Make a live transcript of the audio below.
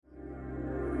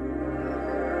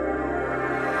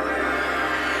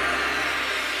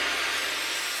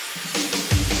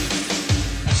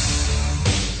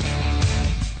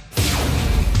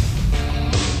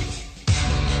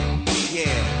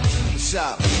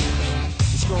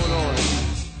What's going on?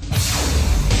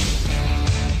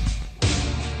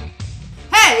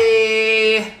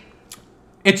 Hey!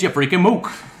 It's your freaking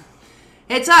mook.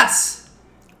 It's us.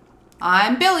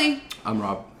 I'm Billy. I'm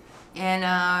Rob.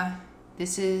 And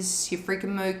this is your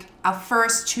freaking mook. Our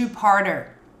first two-parter.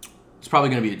 It's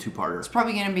probably going to be a two-parter. It's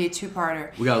probably going to be a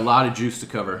two-parter. We got a lot of juice to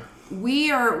cover.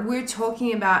 We're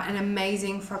talking about an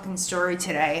amazing fucking story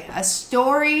today. A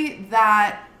story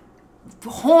that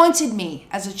haunted me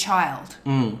as a child.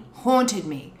 Haunted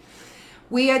me.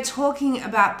 We are talking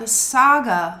about the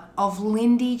saga of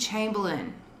Lindy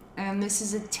Chamberlain. And this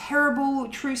is a terrible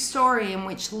true story in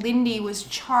which Lindy was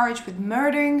charged with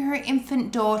murdering her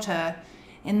infant daughter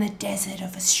in the desert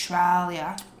of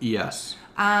Australia. Yes.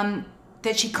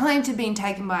 That she claimed to have been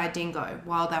taken by a dingo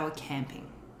while they were camping.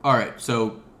 All right,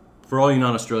 so for all you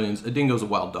non-Australians, a dingo's a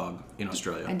wild dog in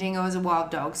Australia. A dingo is a wild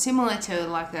dog, similar to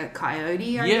like a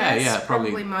coyote, I guess. Yeah,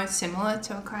 probably most similar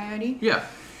to a coyote. Yeah.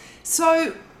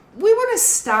 So we want to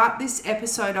start this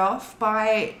episode off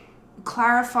by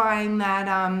clarifying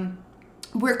that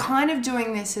we're kind of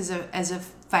doing this as a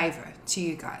favor to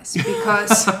you guys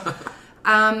because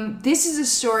this is a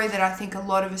story that I think a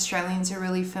lot of Australians are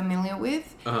really familiar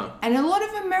with, and a lot of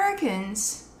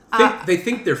Americans They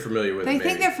think they're familiar with it. They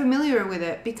think they're familiar with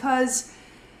it because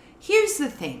here's the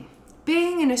thing: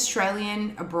 being an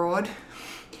Australian abroad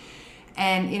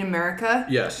and in America,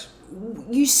 Yes.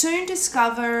 you soon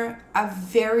discover a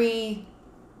very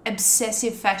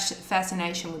obsessive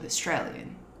fascination with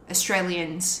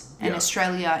Australians and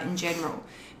Australia in general.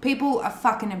 People are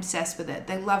fucking obsessed with it.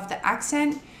 They love the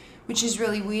accent, which is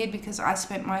really weird because I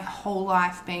spent my whole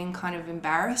life being kind of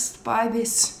embarrassed by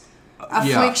this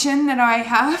affliction that I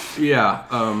have. Yeah.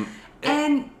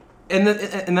 And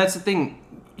that's the thing.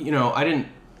 You know,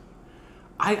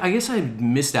 I guess I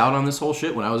missed out on this whole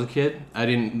shit when I was a kid. I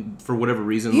didn't, for whatever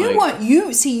reason.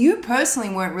 You personally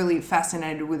weren't really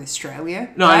fascinated with Australia.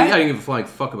 No, right? I didn't give a flying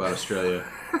fuck about Australia.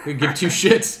 I could give two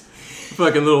shits.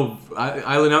 Fucking little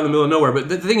island out in the middle of nowhere. But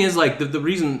the thing is, like, the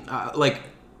reason,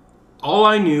 all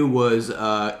I knew was,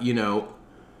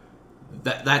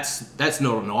 that's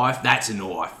not a knife. That's a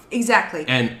knife. Exactly.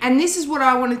 And this is what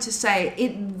I wanted to say.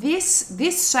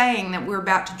 This saying that we're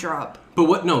about to drop. But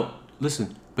what? No,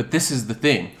 listen. But this is the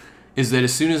thing, is that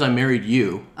as soon as I married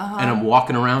you and I'm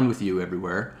walking around with you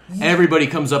everywhere, everybody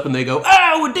comes up and they go,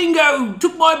 "Oh, a dingo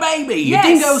took my baby. Yes. A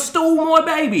dingo stole my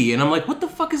baby." And I'm like, "What the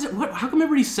fuck is it? How come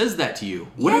everybody says that to you?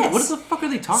 What the fuck are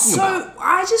they talking about?" So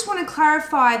I just want to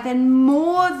clarify. Then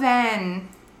more than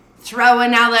throw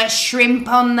another shrimp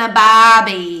on the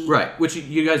barbie. Right, which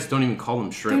you guys don't even call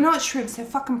them shrimp. They're not shrimps. They're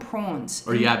fucking prawns.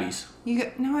 Or yabbies.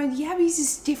 Yabbies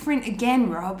is different again,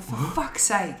 Rob. For fuck's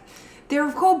sake. They're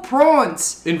called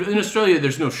prawns. In Australia,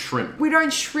 there's no shrimp. We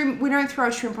don't throw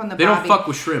shrimp on the They barbie. don't fuck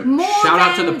with shrimp. Shout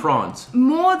out to the prawns.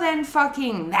 More than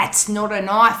fucking, that's not a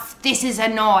knife. This is a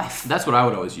knife. That's what I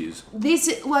would always use.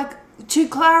 To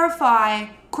clarify,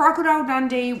 Crocodile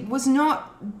Dundee was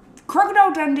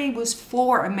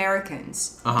for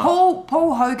Americans. Paul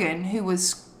Hogan, who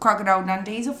was Crocodile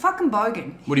Dundee, is a fucking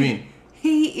bogan. What do you mean?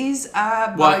 He is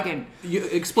a bogan. You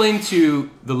explain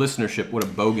to the listenership what a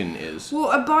bogan is.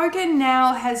 Well, a bogan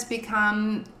now has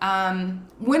become,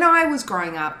 when I was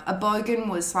growing up, a bogan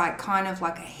was kind of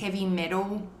like a heavy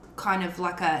metal, kind of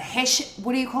like a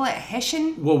what do you call it, a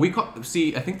Hessian? Well,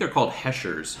 I think they're called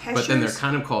Heshers, but then they're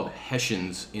kind of called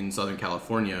Hessians in Southern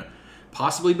California,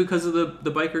 possibly because of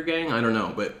the biker gang, I don't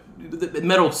know, but the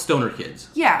metal stoner kids.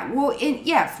 Yeah, well,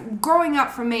 growing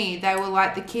up for me, they were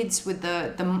like the kids with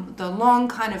the long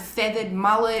kind of feathered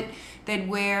mullet. They'd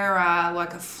wear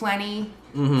like a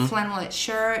flannelette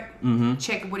shirt. Mm-hmm.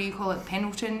 Check, what do you call it,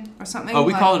 Pendleton or something? Oh,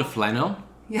 we call it a flannel?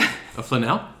 Yeah. A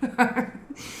flannel?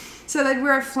 So they'd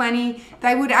wear a flanny.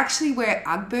 They would actually wear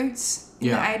Ugg boots in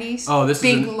the 80s. Oh, this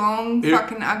big, is long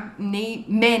fucking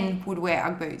men would wear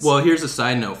Ugg boots. Well, here's a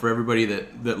side note for everybody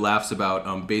that laughs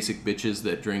about basic bitches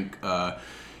that drink,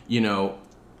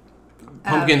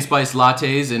 pumpkin spice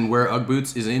lattes and wear Ugg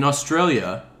boots. Is in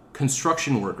Australia,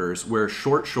 construction workers wear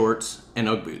short shorts and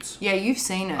Ugg boots. Yeah, you've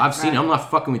seen it. I've seen it. I'm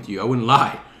not fucking with you. I wouldn't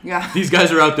lie. Yeah. These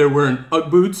guys are out there wearing Ugg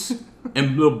boots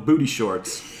and little booty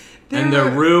shorts. And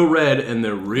they're real red and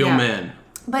they're real men.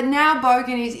 But now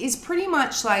bogan is pretty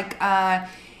much like,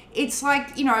 it's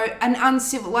like, an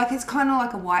uncivil, like it's kind of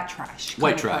like a white trash.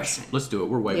 White trash. Let's do it.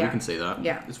 We're white. Yeah. We can say that.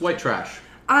 Yeah. It's white trash.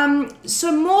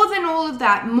 So more than all of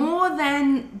that, more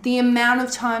than the amount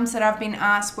of times that I've been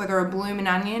asked whether a bloomin'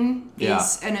 onion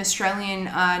is an Australian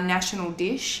national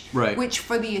dish, right? Which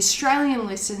for the Australian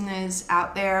listeners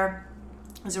out there,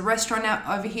 There's a restaurant out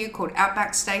over here called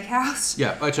Outback Steakhouse.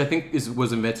 Yeah, which I think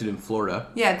was invented in Florida.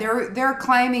 Yeah, they're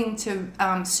claiming to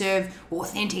serve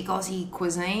authentic Aussie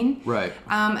cuisine. Right.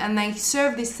 And they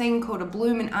serve this thing called a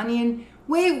bloomin' onion.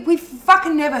 We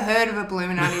fucking never heard of a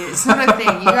bloomin' onion. It's not a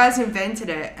thing. You guys invented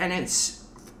it, and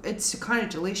it's kind of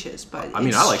delicious, but I mean,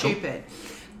 it's I like stupid.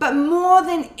 But more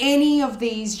than any of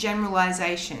these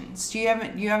generalizations, do you have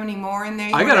any more in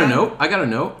there? I got a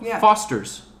note. Yeah.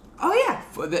 Foster's. Oh yeah.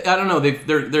 I don't know.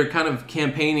 Their kind of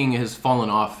campaigning has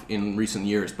fallen off in recent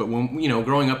years. But when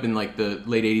growing up in like the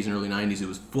late '80s and early '90s, it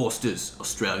was Foster's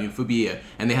Australian Phobia,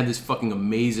 and they had this fucking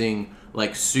amazing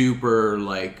like super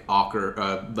like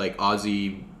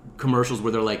Aussie commercials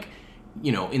where they're like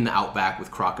in the outback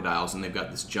with crocodiles and they've got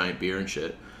this giant beer and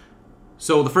shit.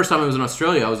 So the first time I was in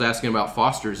Australia, I was asking about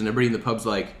Foster's, and everybody in the pub's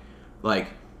like,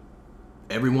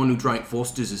 everyone who drank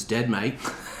Foster's is dead, mate.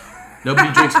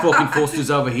 Nobody drinks fucking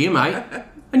Foster's over here, mate.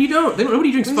 And you don't.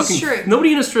 Nobody drinks This is fucking. true.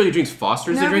 Nobody in Australia drinks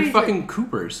Foster's. They Nobody drink fucking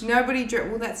Coopers. Nobody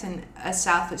drink. Well, that's a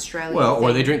South Australia. Well, thing.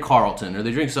 or they drink Carlton, or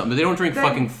they drink something, but they don't drink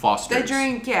fucking Foster's. They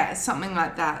drink, something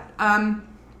like that.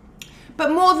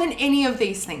 But more than any of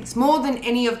these things, more than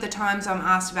any of the times I'm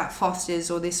asked about Foster's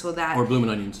or this or that, or Bloomin'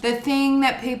 Onions. the thing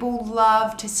that people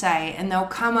love to say, and they'll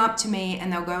come up to me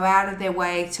and they'll go out of their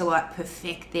way to like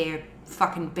perfect their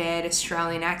fucking bad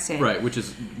Australian accent. Right, which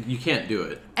is you can't do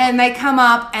it. And they come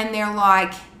up and they're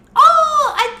like,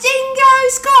 "Oh, a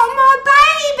dingo's got my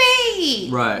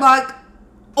baby!" Right. Like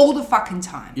all the fucking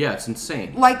time. Yeah, it's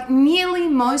insane. Like nearly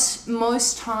most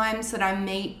times that I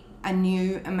meet a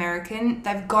new American,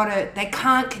 they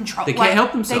can't control. They can't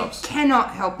help themselves. They cannot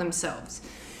help themselves.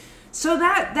 So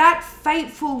that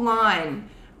fateful line,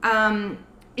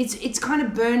 it's kind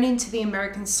of burned into the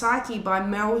American psyche by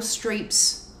Meryl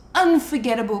Streep's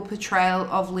unforgettable portrayal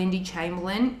of Lindy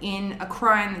Chamberlain in A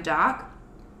Cry in the Dark,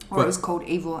 or it was called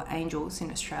Evil Angels in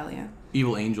Australia.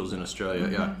 Evil Angels in Australia,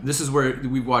 yeah. This is where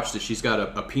we watched it. She's got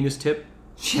a penis tip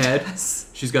head.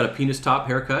 She's got a penis top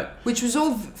haircut. Which was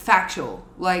all factual.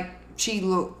 Like, she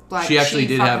looked like she actually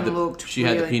did have had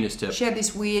the penis tip. She had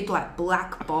this weird, like,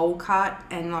 black bowl cut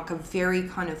and, like, a very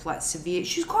kind of, like, severe...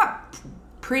 She was quite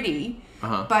pretty,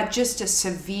 but just a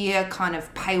severe kind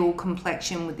of pale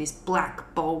complexion with this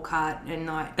black bowl cut and,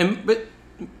 like... But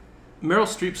Meryl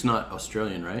Streep's not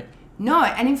Australian, right? No,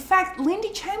 and in fact,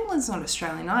 Lindy Chamberlain's not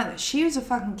Australian either. She was a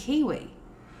fucking Kiwi.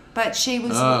 But she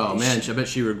was... Oh, man, I bet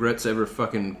she regrets ever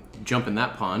fucking jumping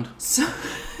that pond. So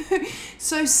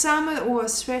or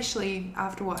especially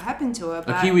after what happened to her.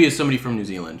 But, a Kiwi is somebody from New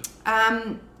Zealand.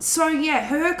 So, yeah,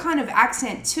 her kind of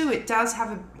accent, too, it does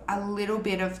have a little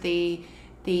bit of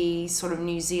the sort of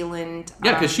New Zealand...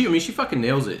 Yeah, because she fucking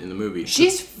nails it in the movie.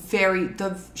 She's very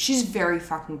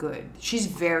fucking good. She's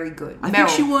very good. I think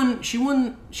she's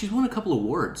won a couple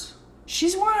awards.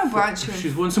 She's won a bunch of...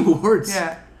 She's won some awards.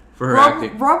 Yeah. For her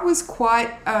acting. Rob was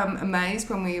quite amazed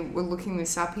when we were looking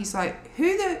this up. He's like,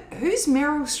 who's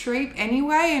Meryl Streep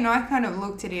anyway? And I kind of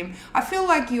looked at him. I feel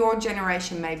like your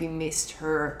generation maybe missed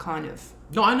her kind of...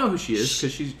 No, I know who she is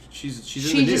because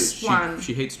she's in the news.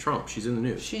 She hates Trump. She's in the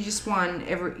news. She just won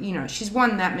she's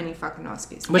won that many fucking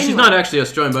Oscars. But anyway. She's not actually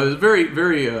Australian, but it was a very,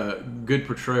 very good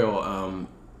portrayal.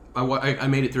 I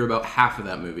made it through about half of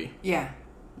that movie. Yeah.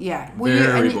 Yeah.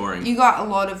 Very boring. You got a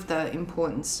lot of the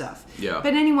important stuff. Yeah.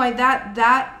 But anyway,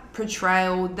 that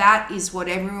portrayal, that is what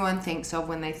everyone thinks of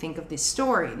when they think of this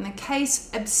story. In the case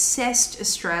Obsessed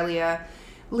Australia,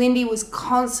 Lindy was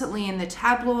constantly in the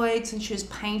tabloids and she was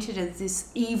painted as this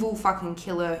evil fucking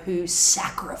killer who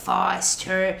sacrificed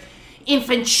her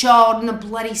infant child in a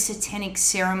bloody satanic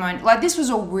ceremony. Like, this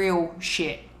was all real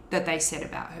shit that they said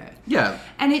about her. Yeah.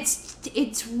 And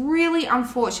it's really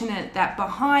unfortunate that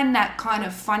behind that kind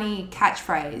of funny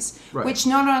catchphrase, right. which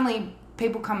not only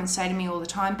people come and say to me all the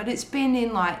time, but it's been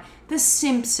in like The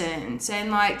Simpsons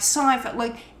and like Seinfeld,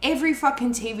 like every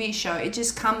fucking TV show, it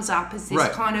just comes up as this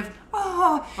right. kind of,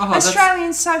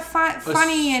 Australians so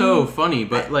funny. So funny,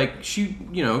 but like she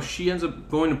ends up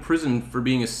going to prison for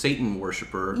being a Satan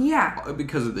worshiper. Yeah.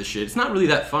 Because of this shit. It's not really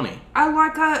that funny. I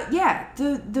like,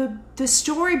 the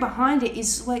story behind it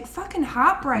is like fucking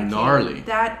heartbreaking. Gnarly.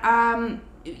 That,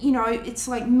 it's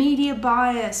like media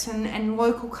bias and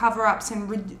local cover-ups and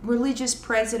religious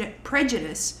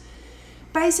prejudice.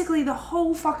 Basically, the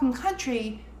whole fucking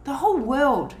country, the whole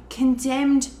world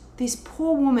condemned this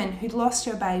poor woman who'd lost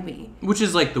her baby. Which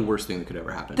is like the worst thing that could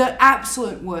ever happen. The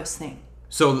absolute worst thing.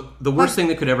 So the worst thing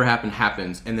that could ever happen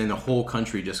happens, and then the whole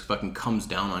country just fucking comes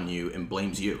down on you and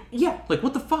blames you. Yeah. Like,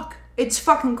 what the fuck? It's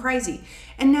fucking crazy.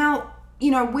 And now,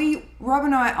 Rob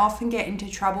and I often get into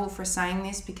trouble for saying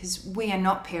this because we are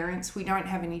not parents. We don't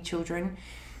have any children.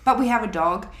 But we have a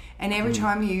dog, and every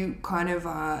time you kind of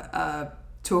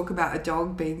talk about a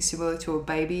dog being similar to a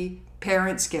baby,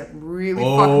 parents get really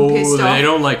fucking pissed off. They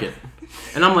don't like it.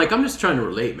 And I'm like, I'm just trying to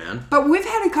relate, man. But we've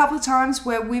had a couple of times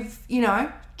where we've,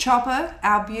 Chopper,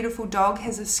 our beautiful dog,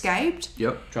 has escaped.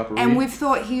 Yep, Chopper. And we've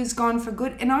thought he's gone for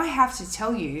good. And I have to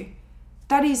tell you,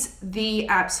 that is the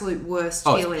absolute worst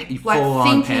feeling. Like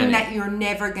thinking that you're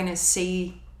never going to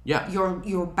see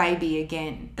your baby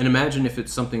again. And imagine if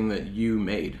it's something that you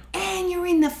made. And you're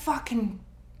in the fucking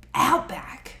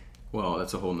outback. Well,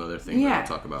 that's a whole nother thing that I'll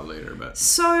talk about later. But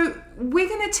so we're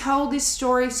going to tell this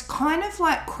story kind of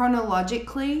like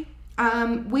chronologically.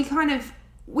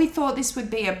 We thought this would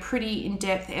be a pretty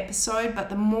in-depth episode, but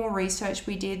the more research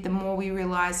we did, the more we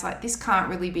realized like this can't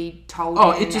really be told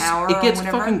in an hour. It gets or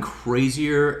whatever. fucking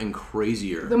crazier and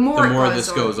crazier the more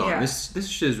this goes on. Yeah. This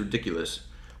shit is ridiculous.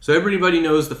 So everybody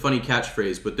knows the funny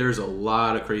catchphrase, but there's a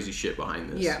lot of crazy shit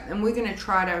behind this. Yeah, and we're gonna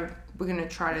try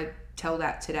to tell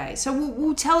that today. So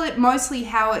we'll tell it mostly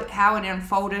how it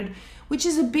unfolded, which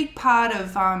is a big part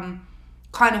of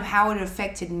kind of how it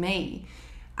affected me.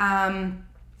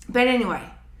 But anyway,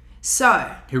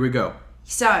 so here we go.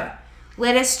 So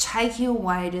let us take you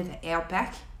away to the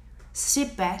outback.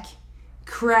 Sit back,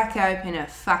 crack open a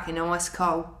fucking ice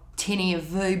cold tinny of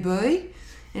VB,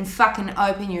 and fucking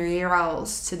open your ear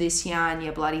holes to this yarn,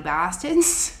 you bloody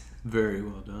bastards. Very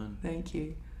well done. Thank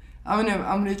you. I'm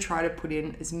gonna try to put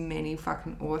in as many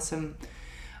fucking awesome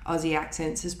Aussie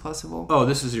accents as possible. Oh,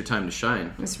 this is your time to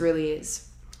shine. This really is.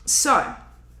 So,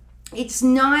 it's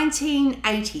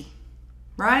 1980,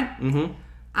 right? Mm-hmm.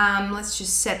 Let's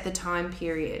just set the time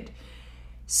period.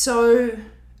 So,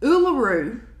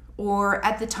 Uluru, or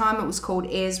at the time it was called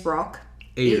Ayers Rock.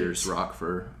 Ayers Rock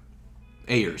for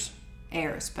Ayers.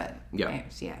 Ayers, but yeah.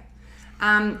 Ayers, yeah.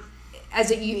 As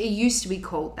it used to be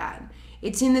called that.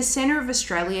 It's in the centre of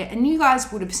Australia, and you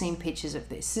guys would have seen pictures of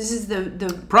this. This is the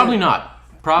Probably not.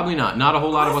 Not a whole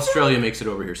lot of Australia makes it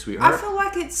over here, sweetheart. I feel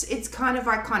like it's kind of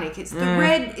iconic. It's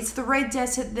the red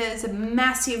desert. There's a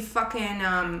massive fucking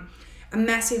a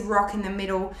massive rock in the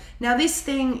middle. Now this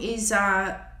thing is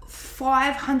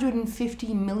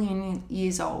 550 million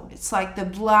years old. It's like the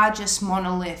largest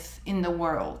monolith in the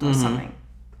world or something.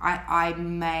 I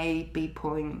may be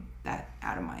pulling that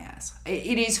out of my ass.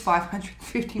 It is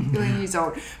 550 million years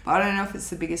old, but I don't know if it's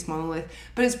the biggest monolith,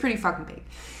 but it's pretty fucking big.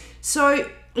 So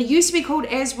it used to be called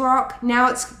Ayers Rock. Now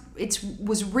it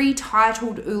was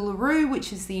retitled Uluru,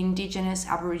 which is the indigenous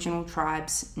Aboriginal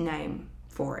tribe's name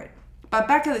for it. But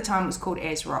back at the time it was called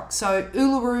Ayers Rock. So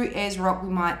Uluru, Ayers Rock, we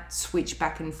might switch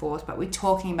back and forth, but we're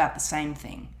talking about the same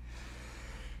thing.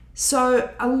 So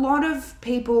a lot of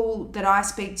people that I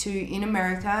speak to in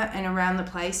America and around the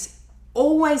place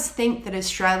always think that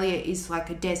Australia is like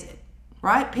a desert,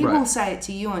 right? People will say it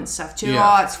to you and stuff too.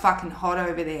 Yeah. Oh, it's fucking hot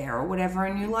over there or whatever.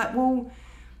 And you're like, well,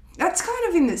 that's kind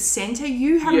of in the center.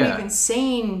 You haven't even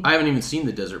seen... I haven't even seen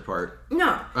the desert part.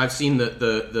 No. I've seen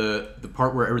the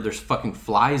part where there's fucking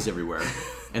flies everywhere.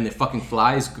 And the fucking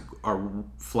flies are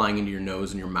flying into your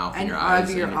nose and your mouth and your eyes.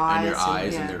 And your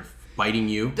eyes and they're biting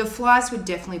you. The flies would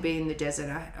definitely be in the desert,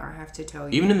 I have to tell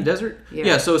you. Even in the desert?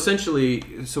 Yeah. So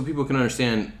essentially, so people can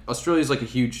understand, Australia's like a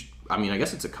huge... I mean, I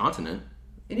guess it's a continent.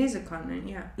 It is a continent,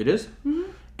 yeah. It is?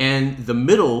 Mm-hmm. And the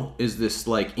middle is this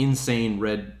like insane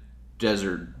red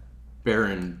desert,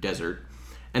 barren desert.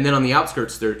 And then on the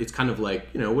outskirts, it's kind of like,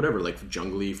 whatever, like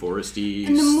jungly, foresty,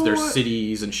 there's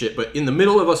cities and shit. But in the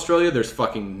middle of Australia, there's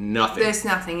fucking nothing. There's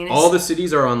nothing. And all the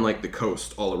cities are on like the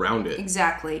coast all around it.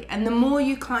 Exactly. And the more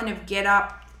you kind of get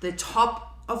up the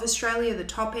top of Australia, the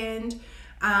top end,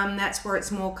 that's where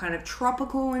it's more kind of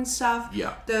tropical and stuff.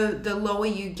 Yeah. The lower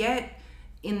you get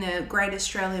in the Great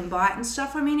Australian Bight and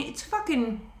stuff, I mean, it's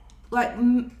fucking... Like,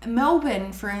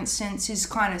 Melbourne, for instance, is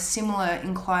kind of similar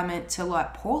in climate to,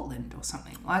 like, Portland or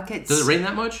something. Like, it's... Does it rain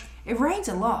that much? It rains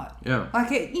a lot. Yeah.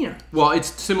 Like, it. Well, it's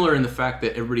similar in the fact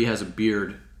that everybody has a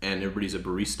beard and everybody's a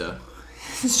barista.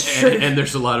 It's true. And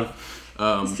there's a lot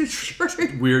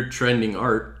of weird trending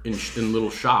art in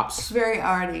little shops. It's very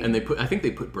arty. And I think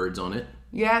they put birds on it.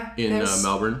 Yeah. In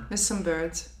Melbourne. There's some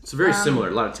birds. It's very similar.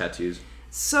 A lot of tattoos.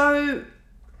 So...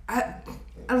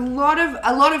 A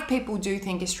lot of people do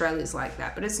think Australia's like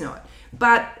that, but it's not.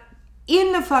 But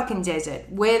in the fucking desert,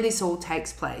 where this all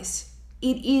takes place,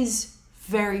 it is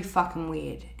very fucking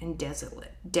weird and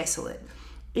desolate.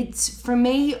 It's, for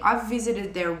me, I've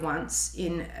visited there once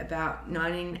in about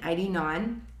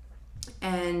 1989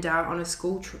 and on a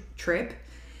school trip.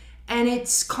 And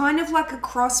it's kind of like a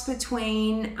cross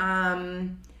between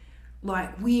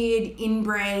like weird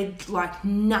inbred, like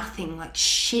nothing, like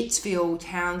Shitsville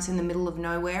towns in the middle of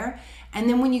nowhere. And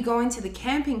then when you go into the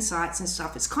camping sites and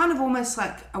stuff, it's kind of almost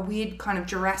like a weird kind of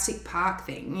Jurassic Park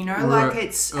thing, you know? Like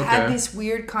it's had this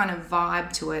weird kind of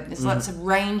vibe to it. There's lots of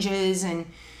rangers and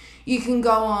you can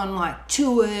go on like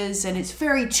tours and it's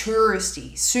very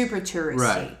touristy, super touristy.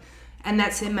 Right. And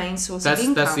that's their main source of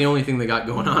income. That's the only thing they got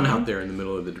going on out there in the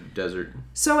middle of the desert.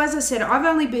 So as I said, I've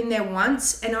only been there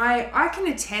once and I can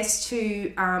attest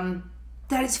to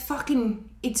that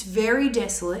it's very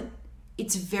desolate.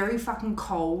 It's very fucking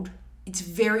cold. It's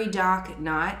very dark at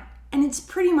night, and it's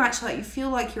pretty much like you feel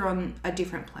like you're on a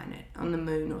different planet, on the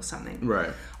moon or something.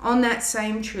 Right. On that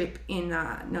same trip in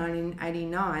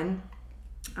 1989,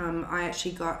 I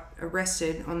actually got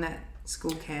arrested on that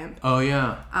school camp. Oh,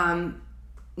 yeah.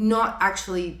 Not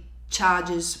actually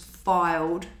charges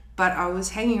filed, but I was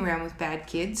hanging around with bad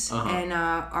kids, and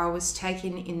I was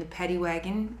taken in the paddy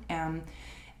wagon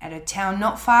at a town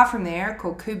not far from there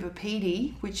called Coober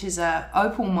Pedy, which is a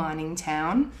opal mining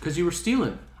town. Because you were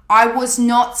stealing. I was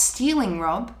not stealing,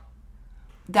 Rob.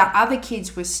 The other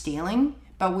kids were stealing,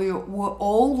 but we were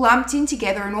all lumped in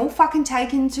together and all fucking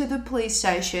taken to the police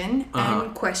station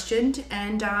and questioned,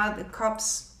 and the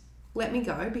cops let me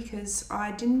go because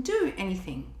I didn't do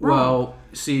anything wrong. Well,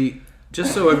 see,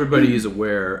 just so everybody is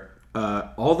aware,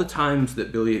 all the times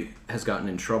that Billy has gotten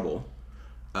in trouble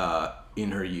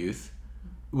in her youth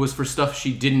was for stuff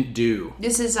she didn't do.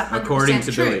 This is 100% according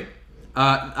to true. Billy.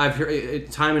 I've heard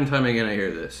it time and time again. I hear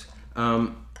this.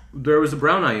 There was a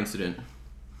brown eye incident.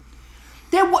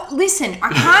 Listen,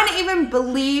 I can't even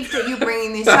believe that you're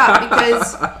bringing this up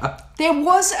because there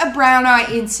was a brown eye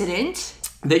incident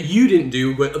that you didn't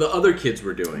do, but the other kids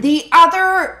were doing. The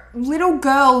other little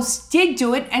girls did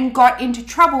do it and got into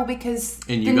trouble because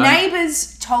the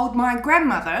neighbours told my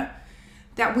grandmother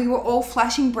that we were all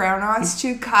flashing brown eyes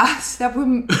to cars that were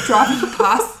driving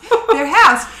past their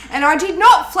house. And I did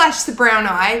not flash the brown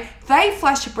eye. They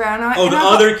flashed a brown eye. Oh, the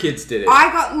other kids did it.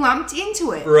 I got lumped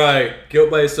into it. Right.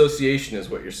 Guilt by association is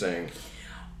what you're saying.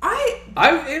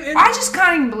 I just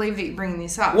can't even believe that you're bringing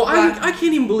this up. Well, I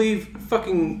can't even believe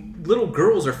fucking little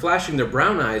girls are flashing their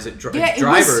brown eyes at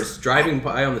drivers driving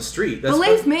by on the street.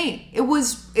 Believe me, it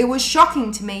was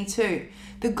shocking to me too.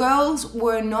 The girls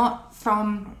were not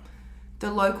from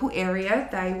the local area.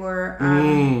 They were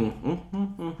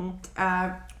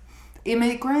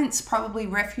immigrants, probably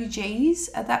refugees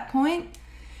at that point.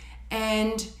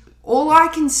 And all I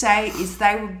can say is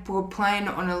they were playing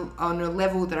on a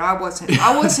level that I wasn't.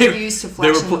 I wasn't used to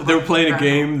flashing. They were playing a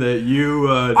game that you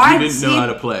didn't know how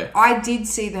to play. I did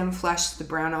see them flash the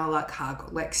brown eye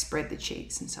like spread the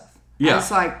cheeks and stuff. Yeah,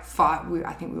 it's like 5.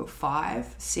 I think we were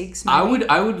 5, 6. Maybe.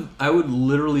 I would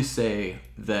literally say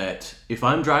that if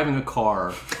I'm driving a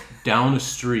car down a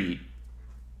street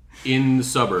in the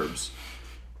suburbs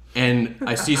and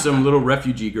I see some little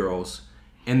refugee girls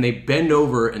and they bend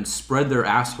over and spread their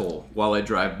asshole while I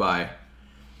drive by,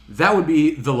 that would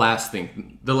be the last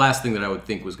thing that I would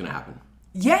think was going to happen.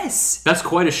 Yes. That's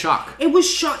quite a shock. It was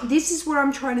This is what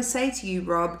I'm trying to say to you,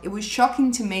 Rob. It was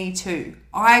shocking to me too.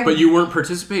 But you weren't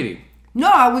participating. No,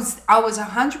 I was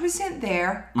 100%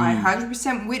 there. I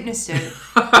 100% witnessed it.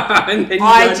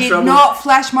 I did not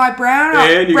flash my brown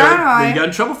eye. And you got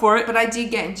in trouble for it. But I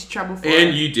did get into trouble for it.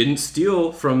 And you didn't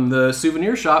steal from the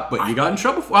souvenir shop, but you got in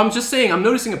trouble for it. I'm just saying, I'm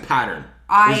noticing a pattern.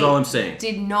 Is all I'm saying. I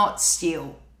did not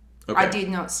steal. Okay. I did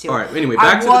not steal. All right, anyway,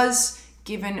 I was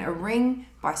given a ring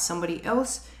by somebody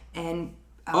else and...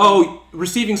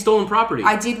 receiving stolen property.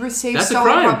 I did receive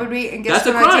stolen property, and guess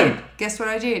what I did? Guess what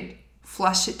I did?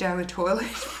 Flushed it down the toilet.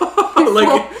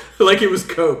 like it was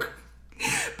Coke.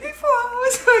 Before I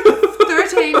was like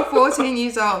 13, 14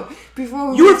 years old.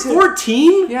 You were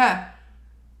 14? Yeah.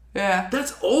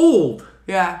 That's old.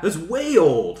 Yeah. That's way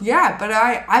old. Yeah, but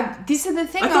I this is the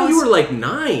thing. I thought you were like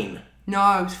 9. No,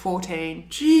 I was 14.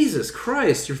 Jesus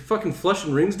Christ, you're fucking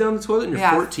flushing rings down the toilet and you're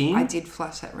 14? I did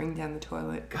flush that ring down the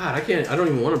toilet. God, I don't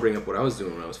even want to bring up what I was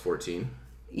doing when I was 14.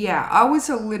 Yeah, I was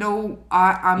a little...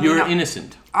 You were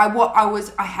innocent. I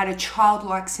had a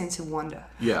childlike sense of wonder.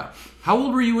 Yeah. How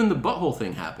old were you when the butthole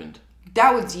thing happened?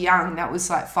 That was young. That was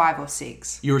like 5 or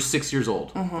 6. You were 6 years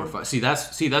old. Mm-hmm. Or 5. See,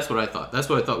 that's what I thought. That's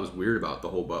what I thought was weird about the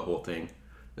whole butthole thing.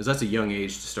 Is that's a young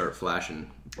age to start flashing.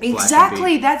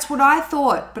 Exactly. That's what I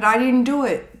thought, but I didn't do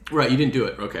it. Right, you didn't do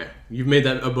it. Okay. You've made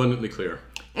that abundantly clear.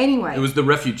 Anyway. It was the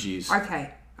refugees.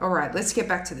 Okay. All right. Let's get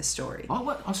back to the story. Oh,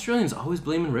 what? Australians always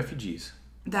blaming refugees.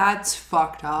 That's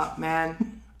fucked up,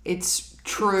 man. It's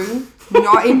true.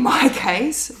 Not in my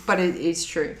case, but it is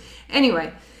true.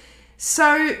 Anyway,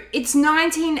 so it's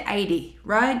 1980,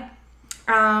 right?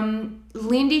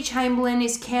 Lindy Chamberlain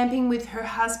is camping with her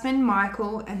husband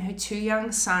Michael and her 2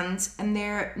 young sons and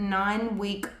their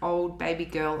 9-week-old baby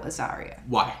girl Azaria.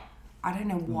 Why? I don't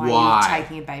know why you're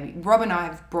taking a baby. Rob and I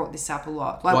have brought this up a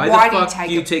lot. Like, why the fuck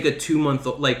do you take a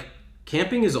 2-month-old? Like,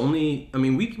 camping is only... I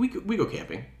mean, we go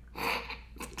camping.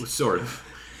 Sort of.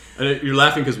 And you're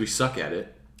laughing because we suck at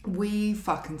it. We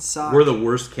fucking suck. We're the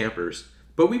worst campers.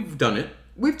 But we've done it.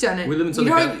 We've done it. We live in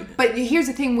Southern California. But here's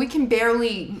the thing. We can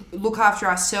barely look after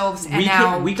ourselves and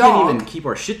our dog. We can't even keep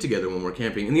our shit together when we're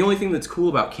camping. And the only thing that's cool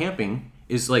about camping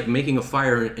is, like, making a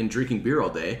fire and drinking beer all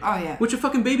day. Oh, yeah. Which a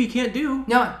fucking baby can't do.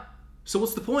 No. So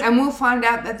what's the point? And we'll find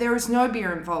out that there is no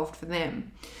beer involved for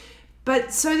them.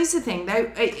 But, so this is the thing.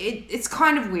 It's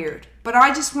kind of weird. But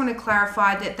I just want to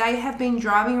clarify that they have been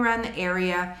driving around the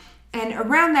area. And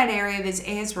around that area, there's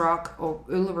Ayers Rock, or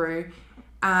Uluru.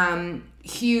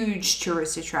 Huge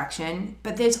tourist attraction.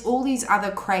 But there's all these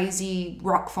other crazy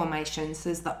rock formations.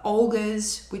 There's the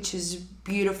Olgas, which is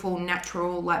beautiful,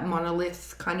 natural, like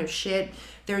monolith kind of shit.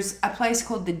 There's a place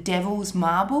called the Devil's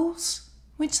Marbles,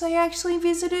 which they actually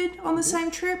visited on the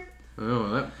same trip. Oh,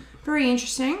 that... Very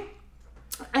interesting.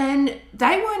 And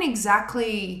they weren't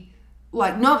exactly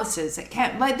like novices at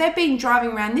camp. Like, they've been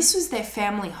driving around. This was their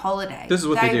family holiday. This is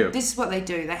what they do. This is what they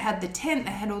do. They had the tent.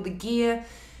 They had all the gear.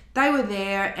 They were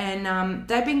there, and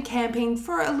they've been camping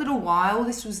for a little while.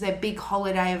 This was their big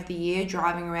holiday of the year,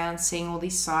 driving around, seeing all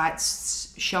these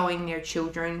sights, showing their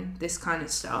children this kind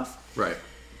of stuff. Right.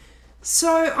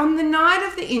 So on the night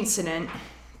of the incident,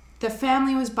 the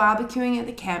family was barbecuing at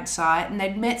the campsite, and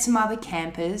they'd met some other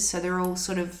campers, so they're all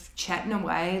sort of chatting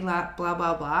away, like blah,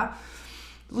 blah, blah.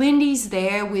 Lindy's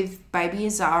there with baby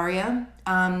Azaria.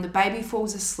 The baby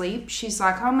falls asleep. She's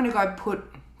like, I'm going to go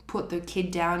put the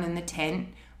kid down in the tent.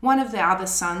 One of the other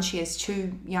sons, she has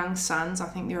 2 young sons. I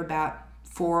think they're about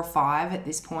 4 or 5 at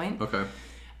this point. Okay.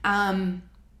 One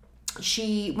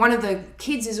of the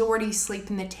kids is already asleep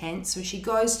in the tent, so she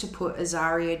goes to put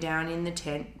Azaria down in the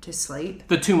tent to sleep.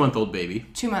 The 2-month-old baby.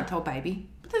 2-month-old baby.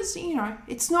 But there's,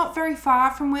 it's not very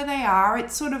far from where they are.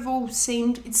 It sort of all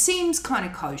seems kind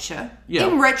of kosher. Yeah.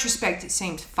 In retrospect, it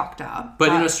seems fucked up. But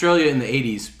in Australia in the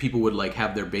 80s, people would, like,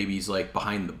 have their babies, like,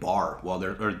 behind the bar while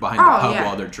they're behind the pub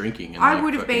while they're drinking. And, I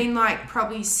would have been, like,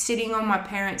 probably sitting on my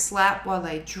parents' lap while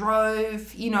they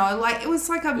drove. Like, it was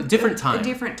like a different time. A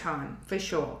different time, for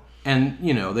sure. And,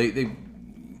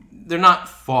 they're not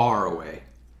far away.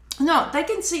 No, they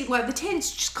can see, like, the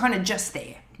tent's just kind of just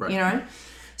there, right.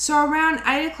 So around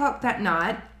 8 o'clock that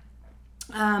night,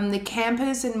 the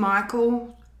campers and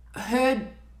Michael heard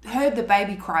the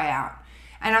baby cry out.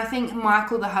 And I think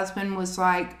Michael, the husband, was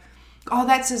like, oh,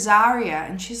 that's Azaria.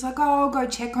 And she's like, oh, I'll go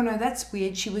check on her. That's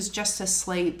weird. She was just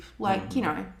asleep. Like,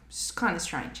 it's kind of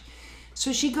strange.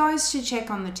 So she goes to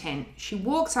check on the tent. She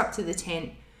walks up to the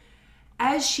tent.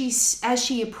 As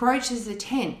she approaches the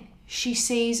tent, she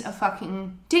sees a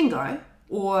fucking dingo,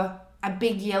 or a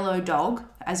big yellow dog,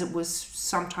 as it was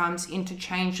sometimes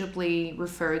interchangeably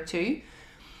referred to,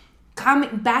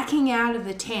 backing out of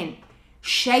the tent,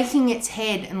 shaking its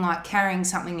head and, like, carrying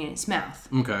something in its mouth.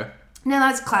 Okay. Now,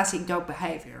 that's classic dog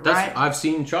behavior, right? I've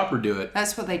seen Chopper do it.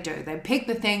 That's what they do. They pick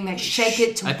the thing, they shake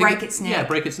it to break its neck. Yeah,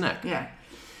 break its neck. Yeah.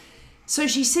 So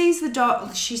she sees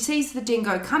the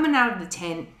dingo coming out of the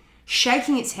tent,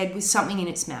 shaking its head with something in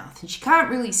its mouth. And she can't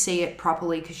really see it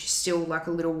properly because she's still, like,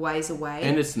 a little ways away.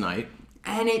 And it's night.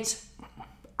 And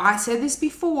I said this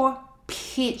before,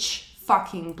 pitch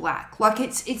fucking black. Like,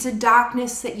 it's a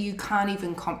darkness that you can't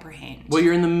even comprehend. Well,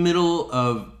 you're in the middle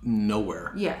of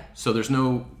nowhere. Yeah. So there's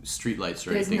no streetlights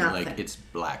or anything. Nothing. Like, it's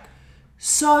black.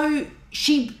 So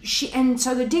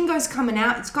so the dingo's coming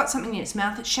out. It's got something in its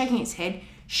mouth. It's shaking its head.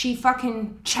 She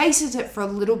fucking chases it for a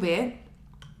little bit,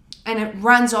 and it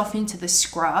runs off into the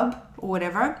scrub or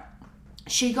whatever.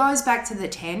 She goes back to the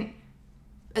tent.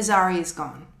 Azaria's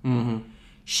gone. Mm-hmm.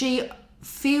 She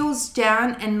feels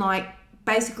down, and, like,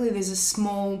 basically there's a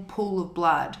small pool of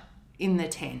blood in the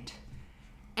tent.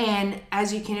 And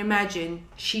as you can imagine,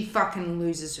 she fucking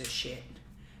loses her shit.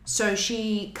 So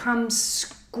she comes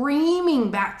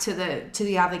screaming back to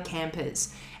the other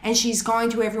campers, and she's going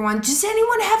to everyone, does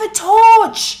anyone have a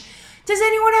torch? Does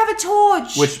anyone have a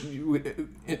torch?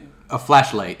 Which, a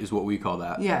flashlight is what we call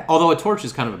that. Yeah. Although a torch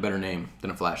is kind of a better name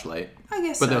than a flashlight. I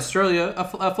guess but so. in Australia,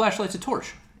 a flashlight's a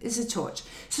torch. It's a torch.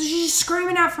 So she's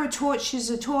screaming out for a torch.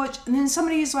 She's a torch. And then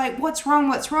somebody is like, what's wrong?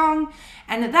 What's wrong?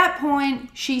 And at that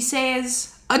point, she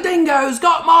says, a dingo's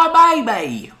got my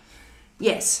baby.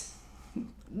 Yes.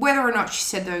 Whether or not she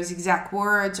said those exact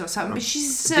words or something, but she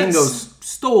says... A dingo's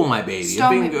stole my baby. A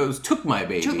dingo's took my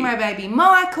baby. Took my baby.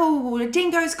 Michael, a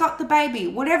dingo's got the baby.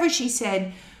 Whatever she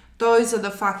said, those are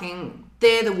the fucking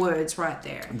They're the words right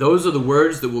there. Those are the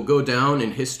words that will go down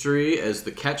in history as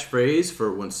the catchphrase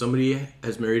for when somebody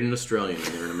has married an Australian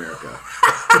and they're in America.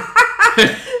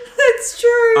 That's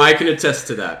true. I can attest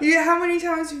to that. Yeah, how many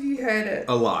times have you heard it?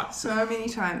 A lot. So many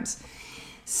times.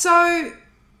 So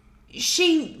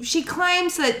she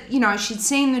claims that, she'd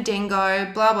seen the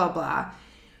dingo, blah blah blah.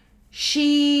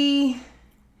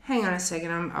 Hang on a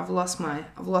second, I've lost my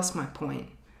point.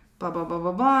 Blah blah blah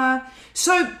blah blah.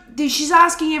 So she's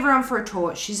asking everyone for a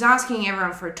torch.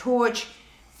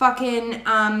 Fucking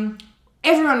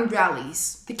everyone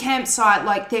rallies. The campsite,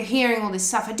 like, they're hearing all this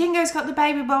stuff. A dingo's got the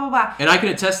baby, blah blah blah. And I can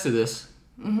attest to this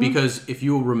because if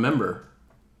you will remember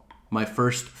my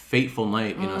first fateful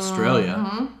night in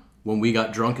Australia, when we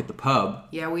got drunk at the pub.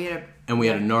 Yeah, we had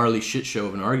a gnarly shit show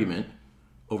of an argument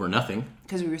over nothing.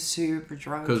 Because we were super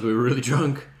drunk. Because we were really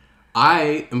drunk.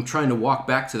 I am trying to walk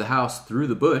back to the house through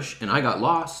the bush, and I got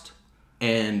lost.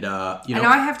 And, And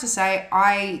I have to say,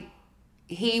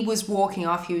 he was walking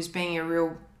off. He was being a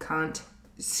real cunt.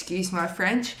 Excuse my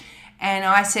French. And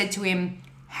I said to him,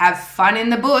 have fun in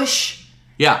the bush.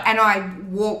 Yeah. And I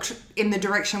walked in the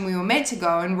direction we were meant to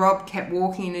go, and Rob kept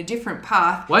walking in a different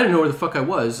path. Well, I didn't know where the fuck I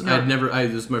was. No.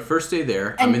 This was my first day there.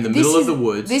 And I'm in the middle of the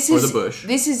woods or the bush.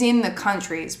 This is in the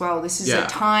country as well. This is a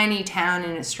tiny town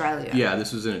in Australia. Yeah,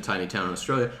 this was in a tiny town in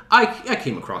Australia. I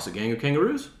came across a gang of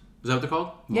kangaroos. Is that what they're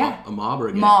called? Yeah. A mob or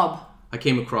a gang? Mob. I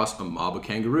came across a mob of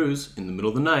kangaroos in the middle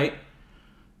of the night,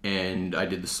 and I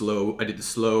did the slow,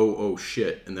 oh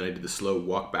shit, and then I did the slow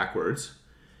walk backwards.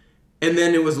 And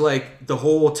then it was like the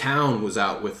whole town was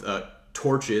out with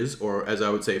torches, or as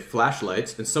I would say,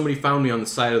 flashlights, and somebody found me on the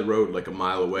side of the road like a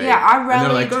mile away. Yeah, I rallied. And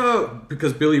they're like, oh,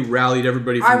 because Billy rallied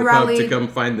everybody from the pub to come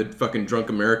find the fucking drunk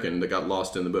American that got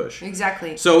lost in the bush.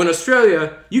 Exactly. So in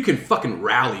Australia, you can fucking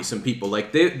rally some people.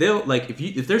 Like they'll like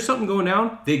if there's something going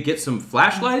down, they get some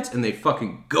flashlights and they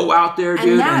fucking go out there,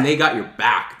 dude, and they got your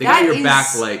back. They got your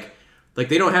back like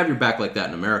they don't have your back like that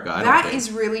in America. I don't think. That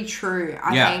is really true.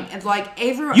 I think. And like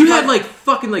everyone, you had like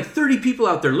fucking like 30 people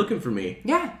out there looking for me.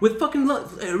 Yeah. With fucking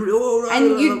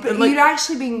and you'd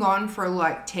actually been gone for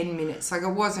like 10 minutes. Like it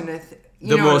wasn't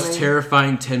the most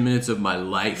terrifying 10 minutes of my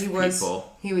life.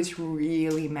 He was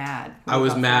really mad. I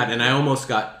was mad, and I almost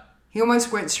got. He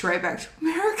almost went straight back to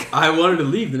America. I wanted to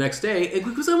leave the next day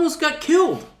because I almost got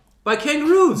killed by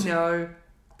kangaroos. No.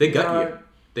 They got you.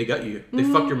 They got you. They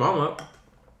fucked your mom up.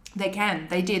 They can.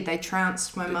 They did. They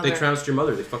trounced my mother. They trounced your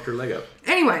mother. They fucked her leg up.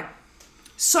 Anyway,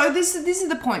 so this is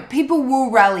the point. People will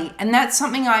rally, and that's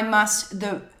something I must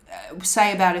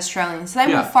say about Australians. They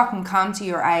will fucking come to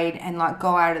your aid and like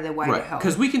go out of their way to help.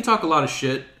 Because we can talk a lot of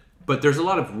shit, but there's a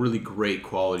lot of really great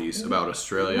qualities about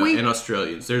Australia and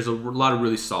Australians. There's a lot of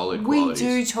really solid qualities.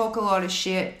 We do talk a lot of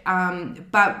shit,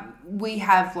 but we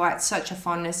have like such a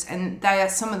fondness, and they are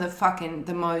some of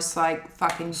the most like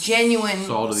fucking genuine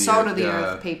salt of the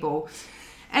earth people.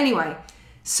 Anyway,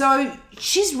 so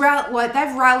they've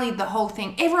rallied the whole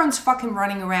thing. Everyone's fucking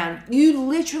running around. You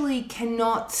literally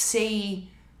cannot see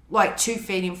like 2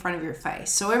 feet in front of your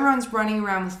face. So everyone's running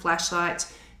around with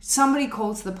flashlights. Somebody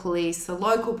calls the police, the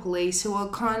local police, who are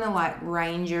kind of like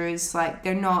rangers. Like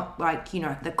they're not like,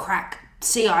 the crack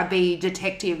CIB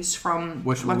detectives from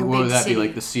like a big city. What would that be,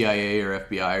 like the CIA or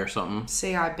FBI or something?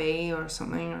 CIB or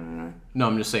something, I don't know. No,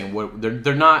 I'm just saying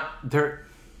they're not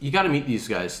you got to meet these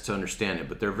guys to understand it,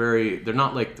 but they're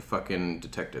not like the fucking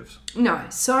detectives. No,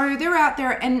 so they're out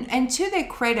there, and to their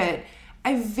credit,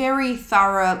 a very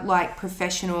thorough, like,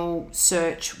 professional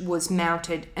search was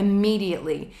mounted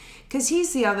immediately. Because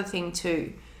here's the other thing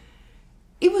too,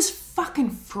 it was fucking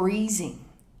freezing,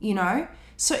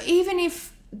 So even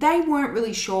if they weren't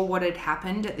really sure what had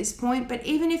happened at this point, but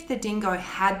even if the dingo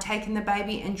had taken the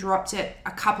baby and dropped it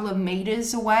a couple of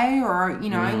meters away, or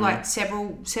like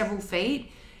several feet,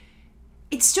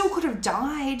 it still could have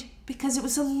died because it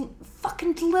was a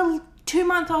fucking little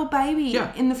 2-month-old baby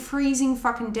in the freezing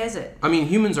fucking desert. I mean,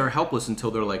 humans are helpless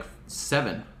until they're like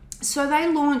 7. So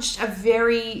they launched a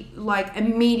very like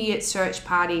immediate search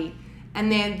party,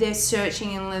 and they're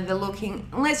searching and they're looking.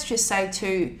 Let's just say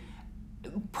too,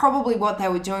 probably what they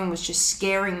were doing was just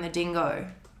scaring the dingo,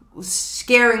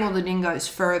 scaring all the dingoes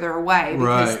further away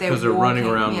because they're running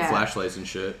around with flashlights and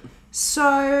shit.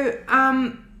 So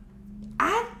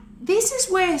this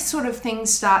is where sort of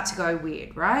things start to go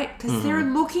weird, right? Because they're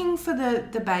looking for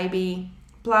the baby,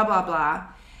 blah blah blah,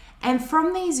 and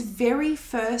from these very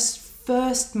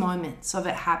first moments of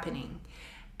it happening,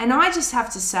 and I just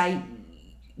have to say,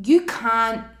 you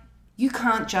can't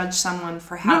judge someone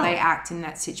for how they act in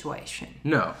that situation.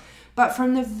 No. But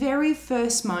from the very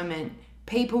first moment,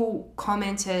 people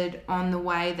commented on the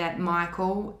way that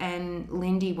Michael and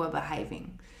Lindy were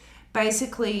behaving.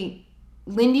 Basically,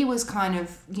 Lindy was kind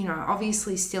of,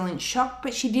 obviously still in shock,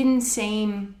 but she didn't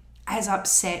seem as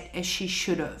upset as she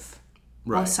should have.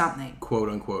 Right. Or something. Quote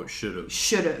unquote should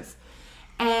have.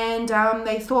 And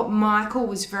they thought Michael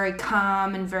was very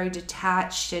calm and very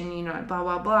detached and, blah,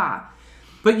 blah, blah.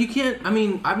 But you can't,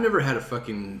 I've never had a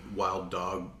fucking wild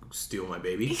dog steal my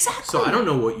baby. Exactly. So I don't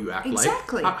know what you act like.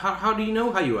 Exactly. How do you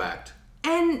know how you act?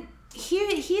 And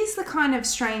here's the kind of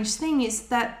strange thing is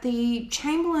that the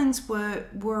Chamberlains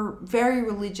were very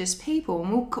religious people.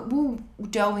 And we'll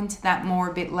delve into that more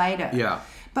a bit later. Yeah.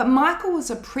 But Michael was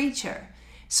a preacher.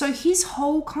 So his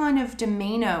whole kind of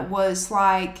demeanor was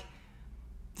like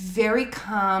very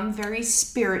calm, very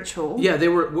spiritual. Yeah, they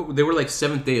were like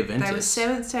Seventh-day Adventists. They were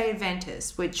Seventh-day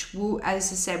Adventists, which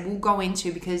as I said, we'll go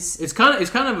into because it's kind of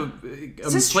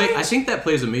I think that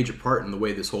plays a major part in the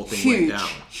way this whole thing went down.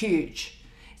 Huge.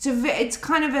 It's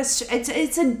kind of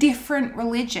it's a different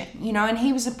religion, and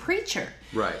he was a preacher.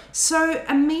 Right. So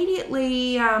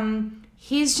immediately,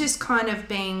 he's just kind of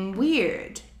being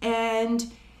weird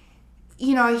and.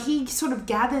 He sort of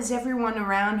gathers everyone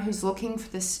around who's looking for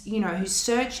this, who's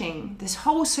searching. This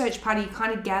whole search party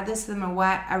kind of gathers them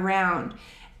around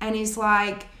and is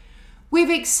like, we've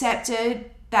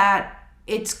accepted that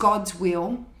it's God's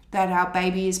will that our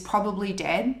baby is probably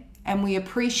dead and we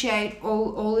appreciate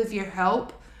all of your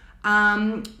help.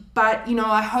 But,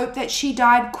 I hope that she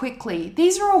died quickly.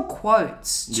 These are all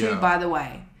quotes too, by the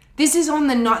way. This is on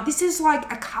the night. This is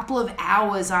like a couple of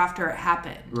hours after it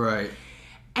happened. Right.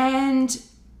 And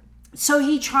so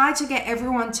he tried to get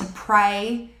everyone to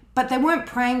pray, but they weren't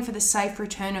praying for the safe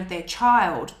return of their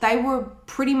child. They were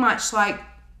pretty much like,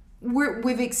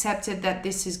 we've accepted that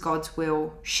this is God's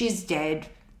will. She's dead.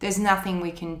 There's nothing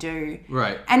we can do.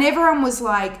 Right. And everyone was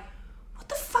like, what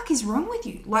the fuck is wrong with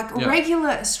you? Like, regular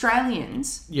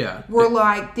Australians were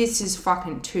like, this is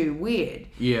fucking too weird.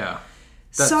 Yeah.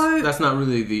 That's not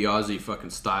really the Aussie fucking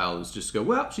style. Is just go,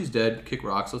 well, she's dead, kick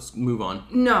rocks, let's move on.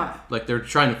 No. Like they're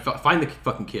trying to find the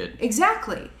fucking kid.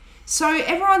 Exactly. So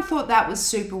everyone thought that was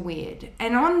super weird.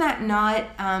 And on that night,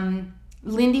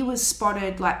 Lindy was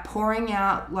spotted like pouring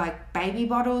out like baby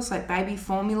bottles, like baby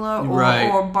formula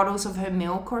or bottles of her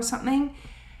milk or something.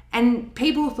 And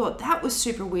people thought that was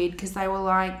super weird because they were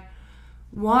like,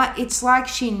 what? It's like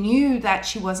she knew that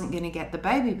she wasn't going to get the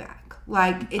baby back.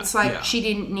 Like, it's like she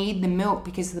didn't need the milk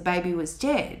because the baby was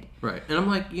dead. Right. And I'm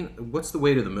like, what's the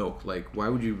weight of the milk? Like, why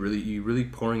would you really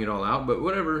pouring it all out? But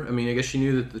whatever. I mean, I guess she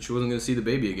knew that she wasn't going to see the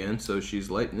baby again, so she's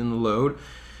lightening the load.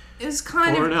 It was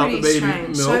kind of pretty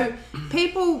strange. So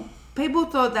people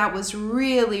thought that was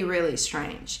really, really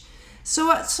strange.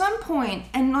 So at some point,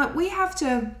 and like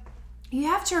you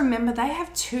have to remember they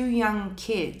have 2 young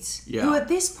kids who at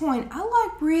this point are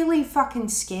like really fucking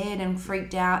scared and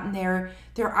freaked out, and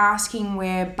they're asking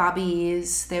where Bubby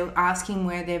is. They're asking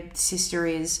where their sister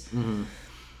is. Mm-hmm.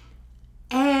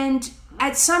 And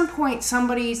at some point,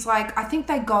 somebody's like, I think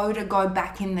they go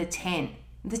back in the tent.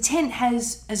 The tent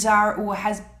has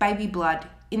has baby blood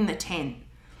in the tent.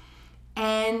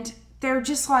 And they're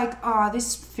just like, oh,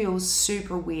 this feels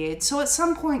super weird. So at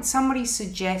some point, somebody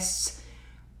suggests,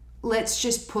 let's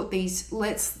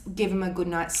give them a good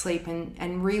night's sleep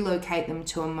and relocate them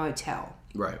to a motel.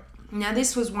 Right. Now,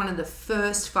 this was one of the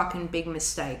first fucking big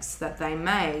mistakes that they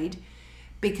made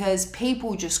because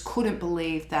people just couldn't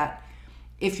believe that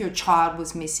if your child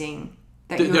was missing...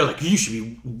 They're like, you should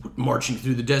be marching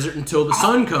through the desert until the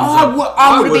sun comes up.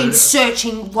 I would have been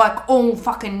searching like all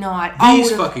fucking night.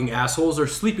 These fucking assholes are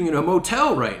sleeping in a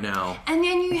motel right now. And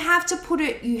then you have to put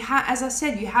it, as I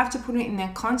said, you have to put it in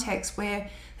their context where...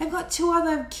 They've got 2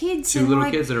 other kids. 2 little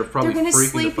kids that are probably freaking the fuck out. They're going to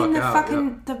sleep in the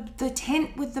fucking the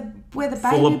tent with where the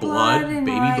baby full of blood, and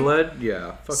baby blood.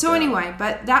 Yeah. Fuck so anyway,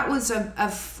 but that was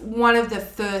one of the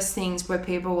first things where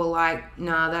people were like,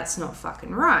 "Nah, that's not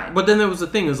fucking right." But then there was the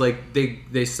thing is like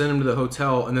they sent them to the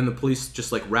hotel and then the police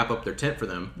just like wrap up their tent for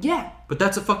them. Yeah. But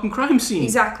that's a fucking crime scene.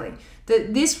 Exactly.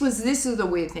 This is the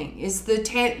weird thing is the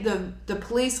tent. The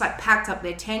police like packed up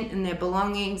their tent and their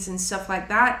belongings and stuff like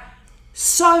that.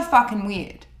 So fucking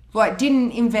weird. Like,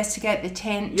 didn't investigate the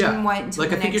tent, didn't wait until the next day.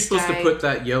 Like, I think you're supposed to put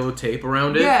that yellow tape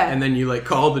around it, and then you, like,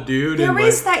 call the dude. There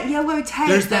is that yellow tape.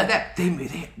 There's that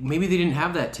maybe they didn't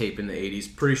have that tape in the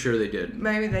 80s. Pretty sure they did.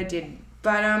 Maybe they did.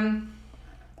 But,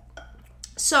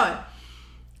 so,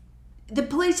 the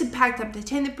police had packed up the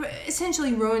tent,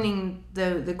 essentially ruining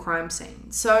the crime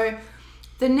scene. So,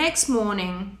 the next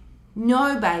morning,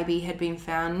 no baby had been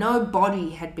found, no body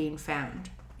had been found.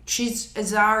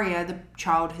 Azaria, the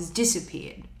child, has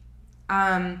disappeared.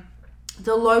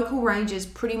 The local rangers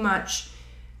pretty much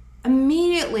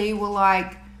immediately were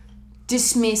like,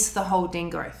 dismiss the whole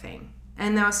dingo thing.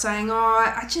 And they were saying,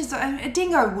 a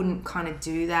dingo wouldn't kind of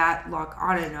do that. Like,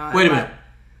 I don't know. Wait a minute.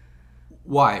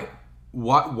 Why?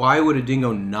 Why would a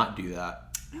dingo not do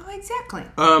that? Oh, exactly.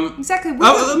 Exactly.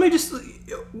 Let me just...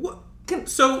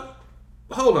 So,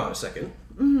 hold on a second.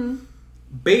 Mm-hmm.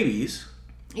 Babies...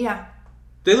 Yeah.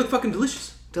 They look fucking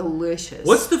delicious. Delicious.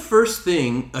 What's the first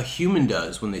thing a human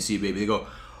does when they see a baby? They go,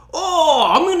 "Oh,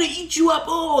 I'm gonna eat you up!"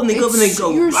 Oh, and they go up and they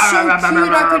go, "You're so cute,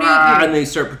 I could eat you." And they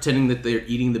start pretending that they're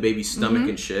eating the baby's stomach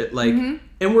and shit. Like,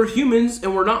 and we're humans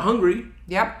and we're not hungry.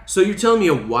 Yep. So you're telling me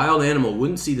a wild animal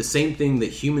wouldn't see the same thing that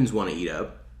humans want to eat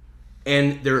up,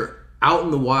 and they're out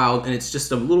in the wild, and it's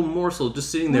just a little morsel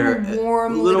just sitting there,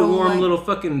 little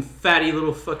fucking fatty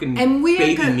little fucking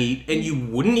baby meat, and you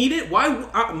wouldn't eat it? Why?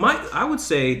 I would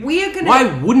say,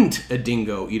 why wouldn't a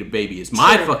dingo eat a baby? Is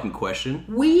my fucking question.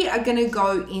 We are gonna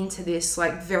go into this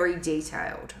like very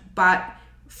detailed, but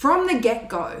from the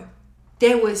get-go,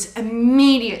 there was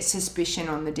immediate suspicion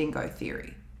on the dingo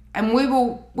theory. And we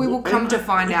will come to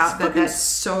find out that that's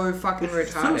so fucking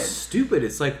retarded. It's so stupid.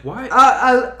 It's like, why?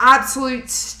 Absolute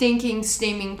stinking,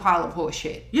 steaming pile of horse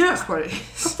shit. Yeah. That's what it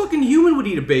is. A fucking human would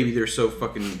eat a baby. They're so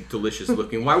fucking delicious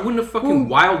looking. Why wouldn't a fucking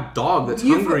wild dog that's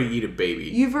hungry eat a baby?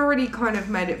 You've already kind of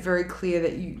made it very clear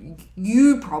that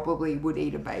you probably would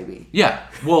eat a baby. Yeah.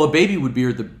 Well, a baby would be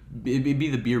it'd be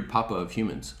the beard papa of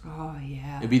humans. Oh,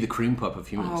 yeah. It'd be the cream pup of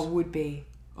humans. Oh, it would be.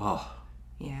 Oh.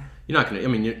 Yeah. You're not gonna. I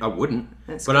mean, I wouldn't.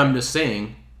 But I'm just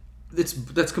saying,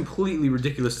 that's completely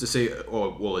ridiculous to say.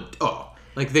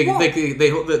 Like they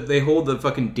hold the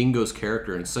fucking dingo's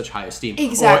character in such high esteem.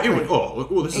 Exactly.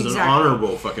 This is an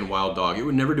honorable fucking wild dog. It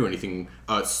would never do anything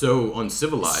so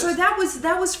uncivilized. So that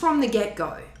was from the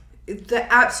get-go,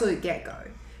 the absolute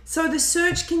get-go. So the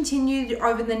search continued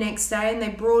over the next day, and they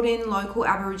brought in local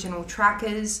Aboriginal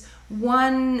trackers.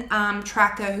 One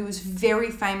tracker who was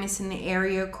very famous in the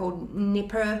area called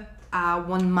Nipper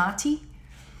Wanamati.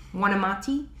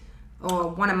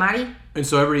 And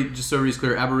so everybody's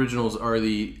clear, Aboriginals are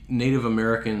the Native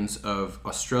Americans of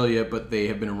Australia, but they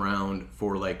have been around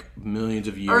for like millions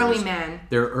of years. Early man.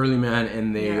 They're early man,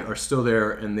 and they are still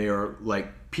there, and they are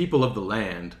like people of the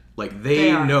land. Like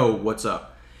they know what's up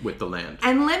with the land.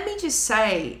 And let me just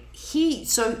say, he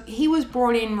was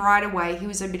brought in right away. He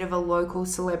was a bit of a local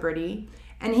celebrity,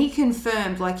 and he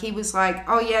confirmed, like, he was like,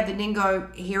 "Oh yeah, the dingo,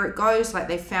 here it goes." Like,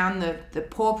 they found the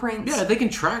paw prints. Yeah, they can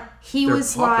track he their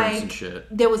was paw like, prints and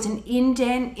shit. There was an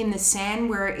indent in the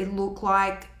sand where it looked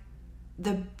like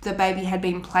the baby had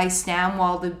been placed down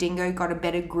while the dingo got a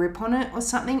better grip on it or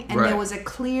something, and there was a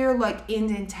clear like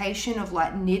indentation of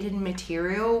like knitted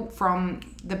material from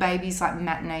the baby's like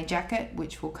matinee jacket,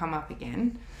 which will come up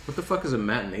again. What the fuck is a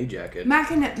matinee jacket?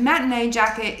 Matinee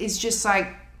jacket is just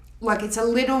like it's a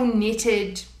little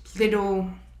knitted little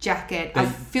jacket. I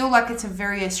feel like it's a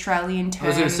very Australian term. I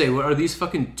was gonna say, what are these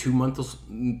fucking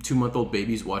 2-month-old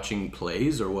babies watching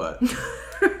plays or what?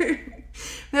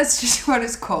 That's just what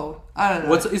it's called. I don't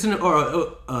know. Isn't it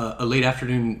a late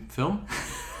afternoon film?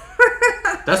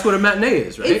 That's what a matinee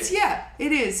is, right?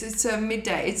 It is. It's a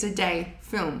midday. It's a day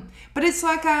film. But it's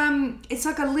like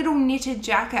a little knitted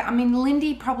jacket. I mean,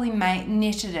 Lindy probably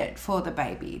knitted it for the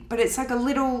baby, but it's like a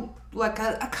little like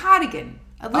a cardigan.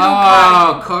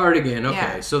 Cardigan. Okay,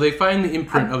 yeah. So they find the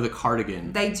imprint of the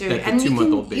cardigan. They do, and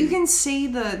you can see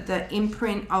the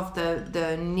imprint of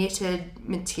the knitted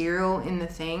material in the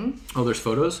thing. Oh, there's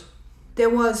photos? There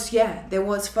was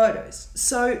photos.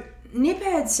 So Nipper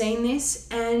had seen this,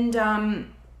 and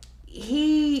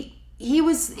he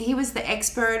was the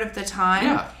expert of the time.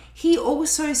 Yeah. He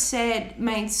also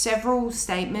made several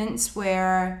statements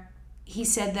where he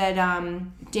said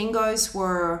that dingoes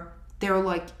were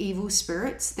like evil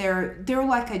spirits. They're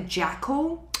like a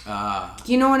jackal.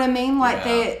 You know what I mean? Like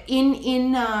they're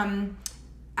in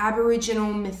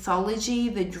Aboriginal mythology,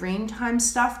 the Dreamtime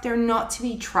stuff. They're not to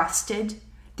be trusted.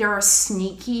 They're a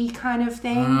sneaky kind of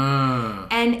thing.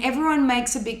 And everyone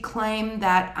makes a big claim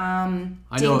that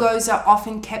dingoes are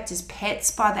often kept as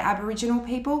pets by the Aboriginal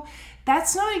people.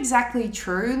 That's not exactly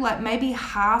true. Like maybe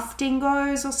half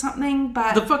dingoes or something,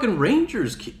 but the fucking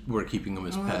rangers were keeping them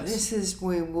as pets.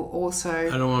 We will also.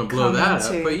 I don't want to blow that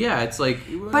up, but yeah, it's like.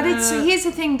 But here's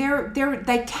the thing: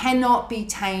 they cannot be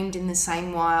tamed in the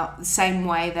same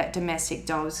way that domestic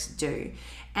dogs do,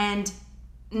 and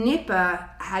Nipper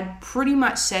had pretty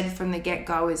much said from the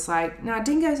get-go is like, no,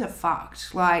 dingoes are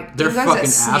fucked. Like, they're dingoes fucking are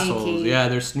sneaky. assholes. Yeah,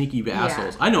 they're sneaky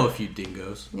assholes. I know a few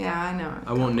dingoes. Yeah, I know.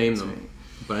 I won't name them,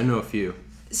 but I know a few.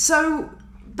 So,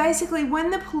 basically,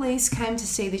 when the police came to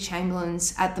see the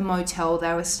Chamberlains at the motel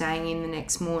they were staying in the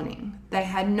next morning, they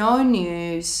had no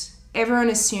news. Everyone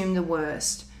assumed the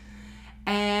worst.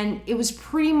 And it was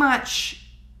pretty much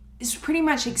it's pretty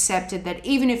much accepted that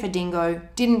even if a dingo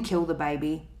didn't kill the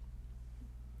baby,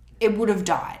 it would have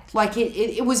died. Like,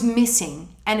 it was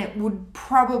missing, and it would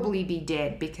probably be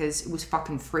dead because it was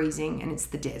fucking freezing, and it's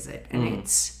the desert, and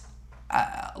it's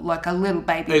like a little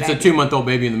baby. It's a 2-month-old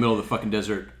baby in the middle of the fucking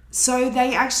desert. So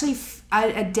they actually,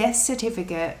 a death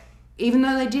certificate, even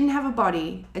though they didn't have a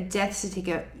body, a death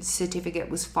certificate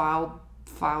was filed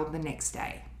the next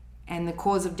day. And the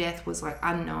cause of death was like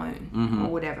unknown or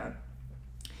whatever.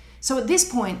 So at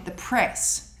this point, the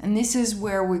press, and this is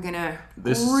where we're going to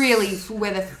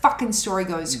where the fucking story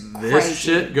goes crazy. This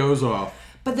shit goes off.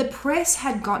 But the press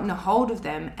had gotten a hold of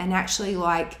them and actually,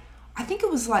 like, I think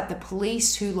it was like the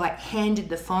police who like handed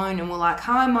the phone and were like,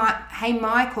 hey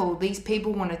Michael, these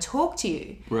people want to talk to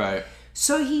you. Right.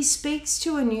 So he speaks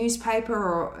to a newspaper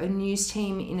or a news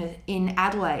team in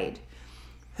Adelaide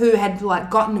who had like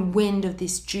gotten wind of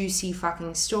this juicy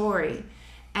fucking story.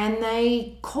 And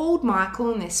they called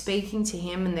Michael and they're speaking to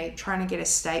him and they're trying to get a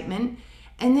statement.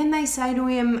 And then they say to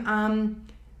him,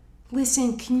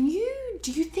 listen,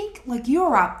 do you think, like,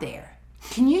 you're up there,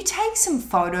 can you take some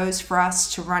photos for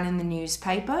us to run in the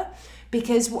newspaper?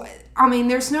 Because, I mean,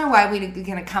 there's no way we're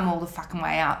going to come all the fucking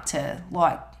way up to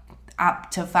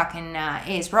fucking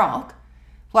Ayers Rock.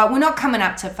 Like, we're not coming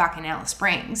up to fucking Alice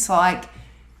Springs. Like,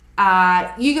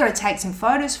 you got to take some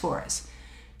photos for us.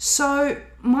 So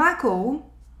Michael,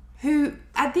 who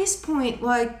at this point,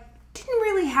 like, didn't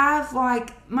really have,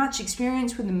 like, much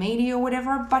experience with the media or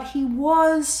whatever, but he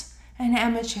was an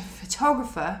amateur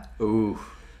photographer. Ooh,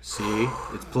 see?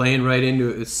 It's playing right into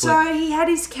it. So he had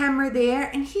his camera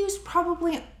there, and he was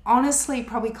honestly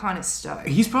kind of stoked.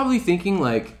 He's probably thinking,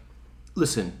 like,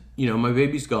 listen, you know, my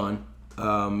baby's gone,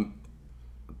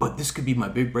 but this could be my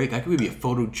big break. I could be a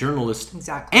photojournalist.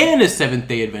 Exactly. And a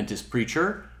Seventh-day Adventist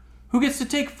preacher who gets to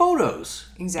take photos.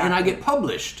 Exactly. And I get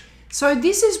published. So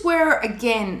this is where,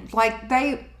 again, like,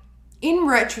 in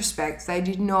retrospect, they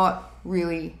did not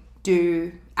really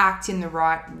act in the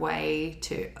right way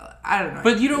to, I don't know.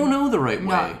 But you don't know the right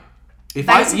way. No.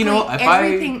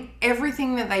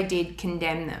 Everything that they did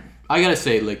condemned them. I gotta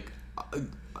say, like,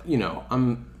 you know,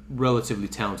 I'm relatively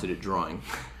talented at drawing.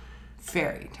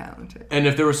 Very talented. And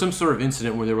if there was some sort of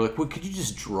incident where they were like, well, could you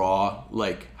just draw,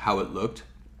 like, how it looked?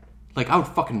 Like, I would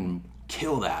fucking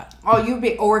kill that. Oh,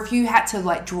 or if you had to,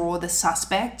 like, draw the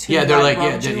suspect. Yeah, they're like,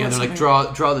 they're like, draw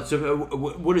the,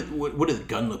 what did the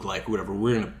gun look like, or whatever.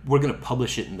 We're gonna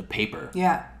publish it in the paper.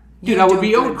 Yeah. Dude, I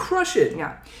would crush it.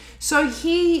 Yeah. So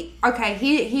he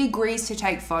agrees to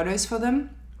take photos for them.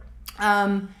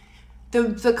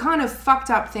 The kind of fucked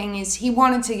up thing is he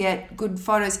wanted to get good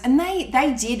photos, and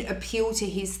they did appeal to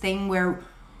his thing where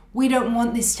we don't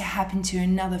want this to happen to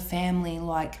another family.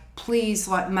 Like, please,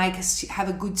 like, make us have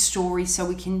a good story so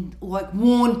we can, like,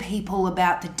 warn people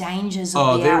about the dangers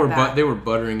of the outback. They were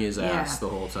buttering his ass the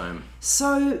whole time.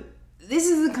 So this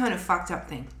is the kind of fucked up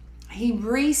thing. He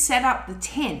reset up the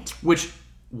tent. Which,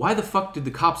 why the fuck did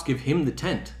the cops give him the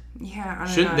tent? Yeah, I don't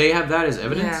know. Shouldn't they have that as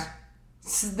evidence? Yeah.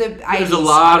 There's a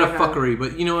lot of fuckery,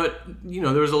 but you know what? You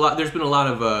know, there's been a lot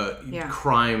of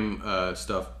crime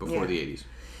stuff before the 80s.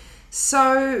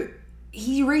 So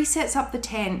he resets up the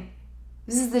tent.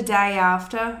 This is the day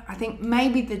after. I think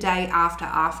maybe the day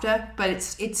after, but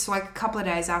it's like a couple of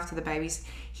days after the babies.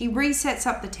 He resets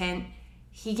up the tent.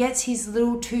 He gets his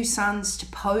little 2 sons to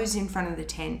pose in front of the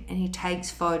tent, and he takes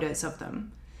photos of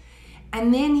them.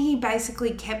 And then he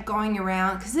basically kept going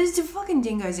around, because there's the fucking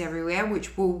dingoes everywhere,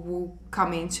 which we'll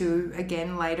come into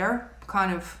again later.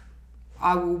 Kind of,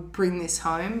 I will bring this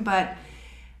home, but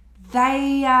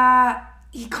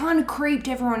he kind of creeped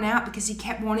everyone out because he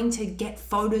kept wanting to get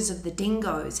photos of the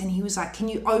dingoes, and he was like, can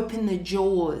you open the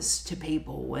jaws to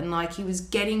people? And like, he was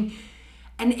getting,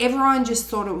 and everyone just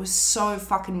thought it was so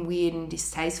fucking weird and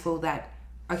distasteful that,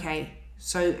 okay,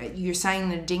 so you're saying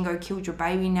the dingo killed your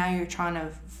baby, now you're trying to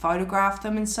photograph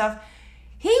them and stuff.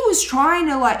 He was trying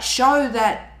to, like, show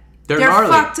that they're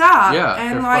fucked up,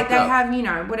 and like they have, you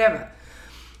know, whatever.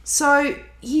 So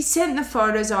he sent the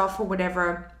photos off or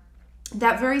whatever.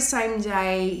 That very same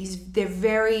day, they're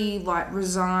very, like,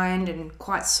 resigned and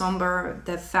quite somber.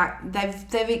 The fact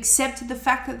they've accepted the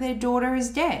fact that their daughter is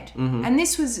dead, and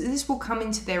this will come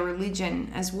into their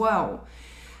religion as well.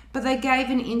 But they gave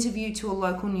an interview to a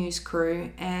local news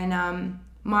crew, and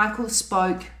Michael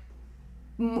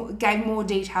gave more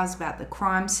details about the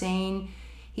crime scene.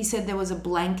 He said there was a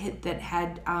blanket that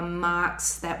had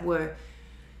marks that were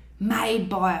made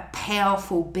by a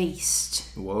powerful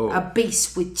beast. Whoa. A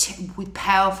beast with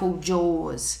powerful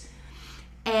jaws.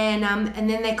 And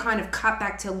then they kind of cut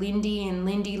back to Lindy, and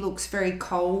Lindy looks very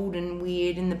cold and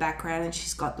weird in the background, and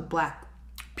she's got the black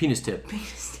penis tip.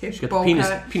 She's got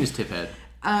the penis tip head.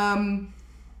 And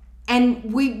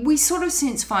we sort of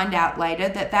since find out later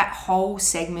that whole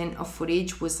segment of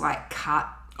footage was like cut.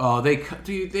 Oh, they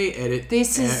edit.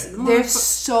 They're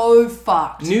so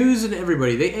fucked. News and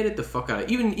everybody, they edit the fuck out of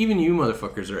it. Even you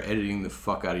motherfuckers are editing the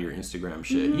fuck out of your Instagram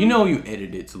shit. You know you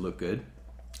edit it to look good.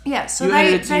 Yeah, so you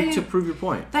edit it to prove your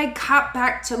point. They cut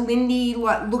back to Lindy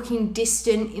like looking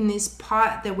distant in this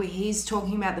part where he's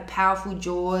talking about the powerful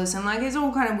jaws and like it's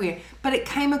all kind of weird. But it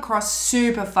came across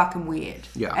super fucking weird.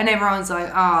 Yeah. And everyone's like,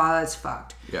 oh, that's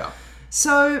fucked. Yeah.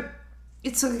 So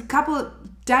it's a couple of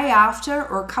days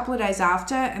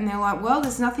after, and they're like, well,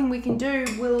 there's nothing we can do.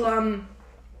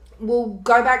 We'll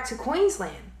go back to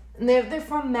Queensland. And they're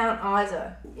from Mount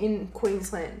Isa in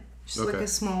Queensland. Just like a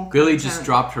small Billy just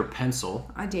dropped her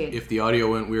pencil. I did. If the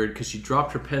audio went weird, because she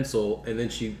dropped her pencil and then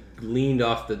she leaned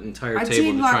off the entire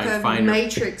table to try and find her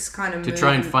Matrix kind of to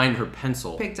try and find her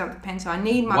pencil. Picked up the pencil. I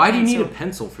need my Why pencil. do you need a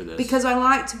pencil for this? Because I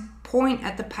like to point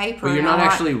at the paper. But you're not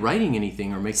actually writing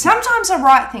anything or making. Sometimes I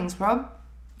write things, Rob.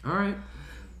 All right.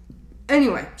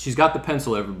 Anyway, she's got the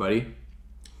pencil, everybody.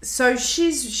 So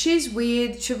she's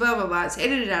weird. She blah blah blah. It's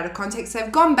edited out of context.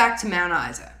 They've gone back to Mount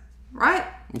Isa, right?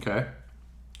 Okay.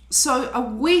 So a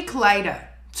week later,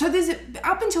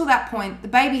 up until that point, the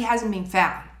baby hasn't been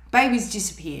found. Baby's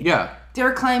disappeared. Yeah.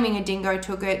 They're claiming a dingo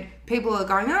took it. People are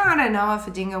going, I don't know if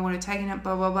a dingo would have taken it,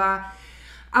 blah, blah, blah.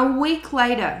 A week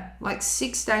later, like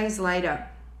 6 days later,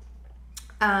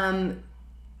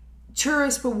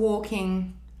 tourists were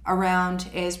walking around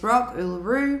Ayers Rock,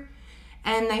 Uluru,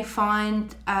 and they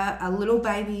find a little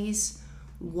baby's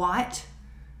white,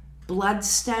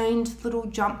 blood-stained little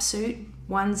jumpsuit,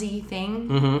 onesie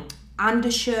thing,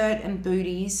 undershirt and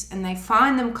booties, and they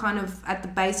find them kind of at the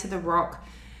base of the rock,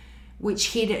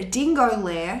 which hid a dingo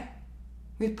lair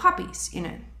with puppies in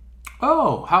it.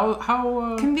 Oh,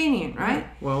 how convenient, right?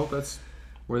 Well, that's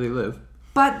where they live.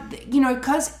 But, you know,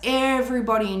 because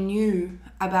everybody knew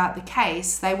about the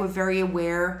case, they were very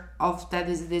aware of that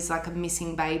there's like a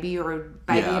missing baby or a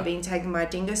baby being taken by a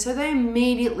dingo, so they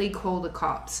immediately call the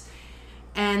cops.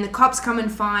 And the cops come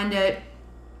and find it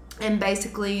and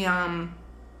basically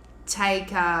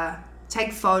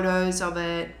take photos of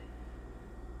it.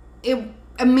 It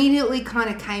immediately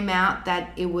kind of came out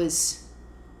that it was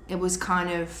kind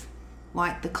of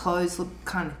like the clothes looked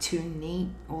kind of too neat,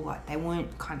 or like they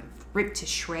weren't kind of ripped to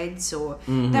shreds, or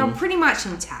they were pretty much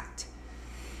intact.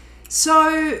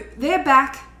 So they're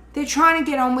back. They're trying to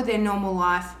get on with their normal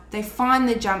life. They find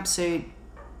the jumpsuit.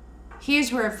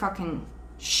 Here's where fucking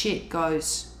shit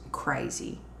goes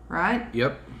crazy, right?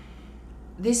 Yep.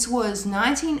 This was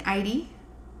 1980.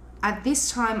 At this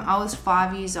time, I was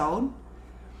 5 years old.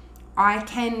 I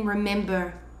can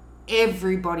remember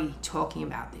everybody talking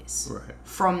about this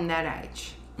from that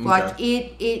age. Okay. Like,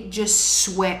 it just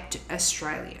swept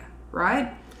Australia,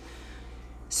 right?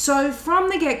 So from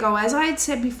the get-go, as I had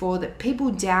said before, that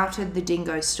people doubted the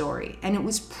dingo story, and it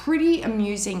was pretty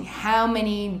amusing how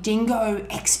many dingo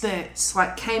experts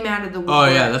like came out of the woodwork. Oh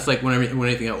yeah, that's like when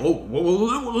anything else.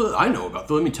 Oh, I know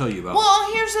about. Let me tell you about.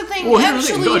 Well, here's the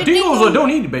thing. Dingoes don't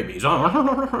need babies.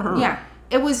 Yeah,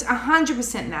 it was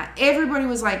 100% that. Everybody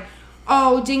was like,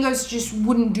 oh, dingoes just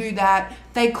wouldn't do that.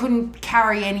 They couldn't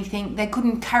carry anything. They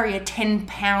couldn't carry a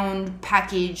 10-pound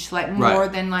package, like more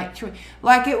than like 3.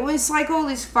 Like, it was like all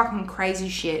this fucking crazy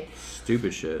shit.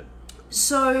 Stupid shit.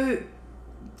 So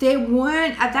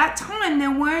at that time,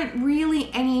 there weren't really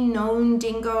any known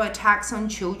dingo attacks on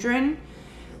children.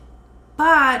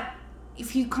 But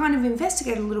if you kind of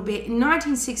investigate a little bit, in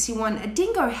 1961, a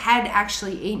dingo had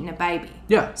actually eaten a baby.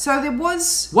 Yeah. So there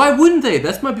was... Why wouldn't they?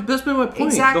 That's been my point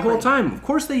exactly. The whole time. Of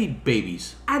course they eat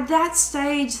babies. At that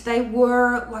stage, they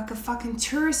were like a fucking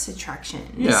tourist attraction.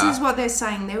 Yeah. This is what they're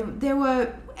saying. There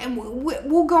were... And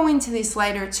we'll go into this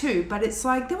later too, but it's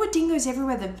like there were dingoes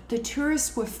everywhere. The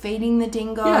tourists were feeding the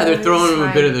dingoes. Yeah, they're throwing them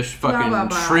a bit of the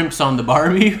fucking shrimps on the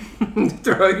Barbie.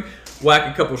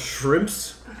 Whack a couple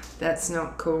shrimps. That's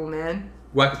not cool, man.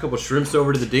 Whack a couple shrimps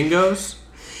over to the dingoes.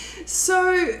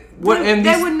 So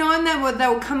they were known that they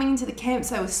were coming into the camps.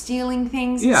 They were stealing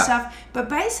things and stuff. But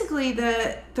basically,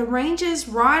 the rangers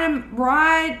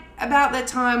right about that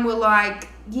time were like,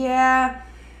 yeah,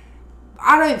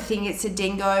 I don't think it's a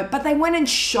dingo. But they went and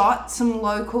shot some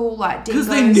local like dingoes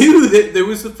because they knew that there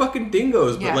was the fucking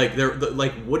dingoes. But yeah. they're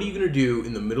like, what are you gonna do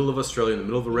in the middle of Australia, in the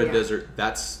middle of a red desert?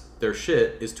 That's their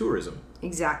shit. Is tourism.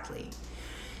 Exactly.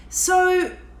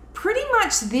 So pretty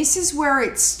much this is where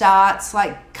it starts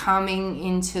like coming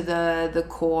into the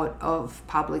court of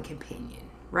public opinion,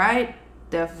 right?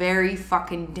 The very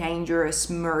fucking dangerous,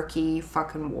 murky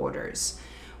fucking waters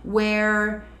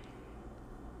where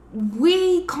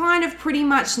we kind of pretty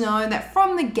much know that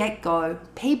from the get-go,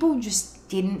 people just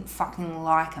didn't fucking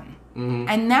like him. Mm-hmm.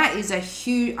 And that is a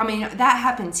huge... I mean, that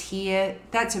happens here.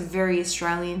 That's a very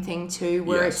Australian thing too,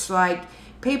 where Yes. it's like,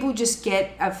 people just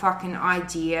get a fucking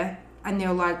idea and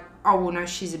they're like, oh, well, no,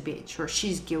 she's a bitch, or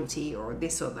she's guilty, or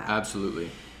this or that. Absolutely.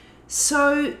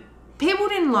 So people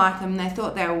didn't like them. They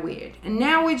thought they were weird. And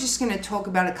now we're just going to talk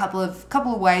about a couple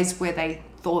of ways where they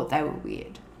thought they were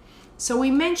weird. So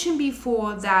we mentioned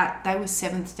before that they were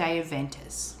Seventh-day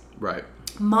Adventists. Right.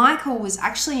 Michael was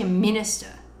actually a minister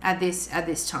at this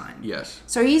time. Yes.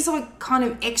 So he's like kind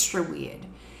of extra weird.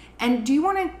 And do you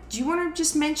want to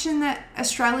just mention that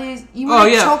Australia? You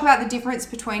want to talk about the difference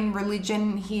between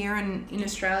religion here and in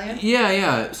Australia?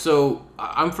 Yeah. So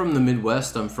I'm from the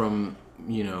Midwest. I'm from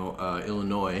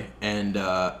Illinois, and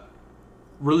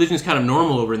religion is kind of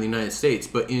normal over in the United States.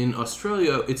 But in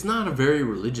Australia, it's not a very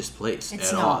religious place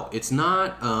at all. It's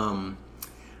not.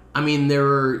 There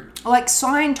are... Like,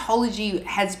 Scientology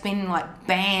has been, like,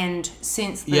 banned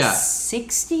since the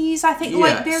 60s, I think. Yeah,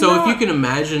 like, if you can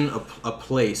imagine a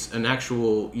place, an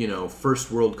actual, first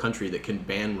world country that can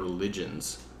ban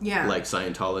religions, like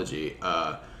Scientology,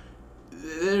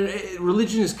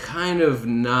 religion is kind of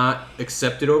not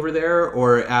accepted over there,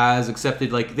 or as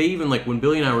accepted, like, they even, like, when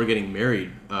Billy and I were getting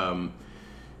married,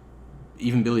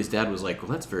 even Billy's dad was like,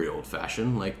 well, that's very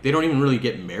old-fashioned. Like, they don't even really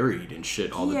get married and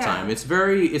shit all the time.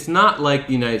 It's not like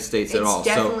the United States at all. It's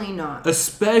definitely not.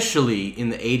 Especially in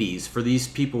the 80s, for these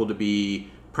people to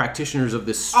be practitioners of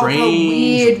this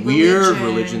strange, weird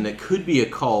religion that could be a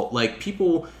cult. Like,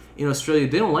 people in Australia,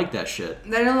 they don't like that shit.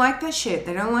 They don't like that shit.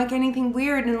 They don't like anything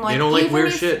weird. And like, they don't like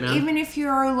weird shit, man. Even if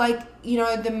you're like,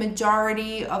 the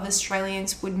majority of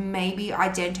Australians would maybe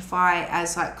identify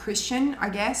as like Christian, I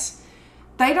guess.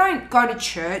 They don't go to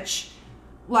church.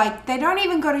 Like, they don't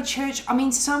even go to church. I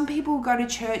mean, some people go to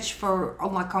church for,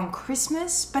 like, on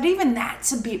Christmas, but even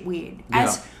that's a bit weird. Yeah.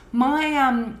 As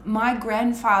my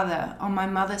grandfather on my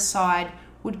mother's side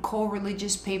would call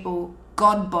religious people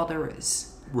God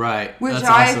botherers. Right. Which That's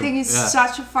I awesome. think is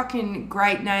such a fucking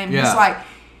great name. Yeah. He's like,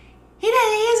 he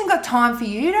hasn't got time for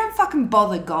you. You don't fucking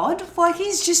bother God. Like,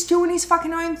 he's just doing his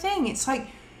fucking own thing. It's like...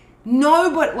 No,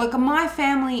 but like my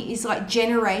family is like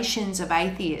generations of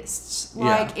atheists.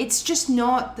 Like it's just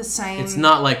not the same. It's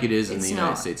not like it is in the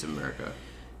United States of America.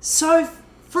 So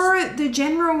for the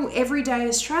general everyday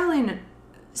Australian,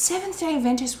 Seventh-day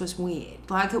Adventist was weird.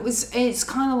 Like it's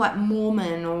kind of like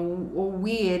Mormon or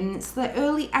weird, and it's the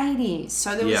early 80s.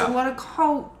 So there was a lot of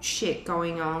cult shit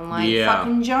going on, like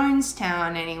fucking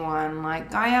Jonestown, anyone, like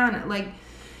Guyana, like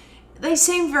they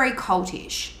seemed very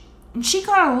cultish. And she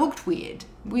kind of looked weird.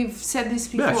 We've said this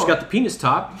before. Yeah, she's got the penis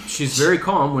top. She's very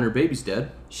calm when her baby's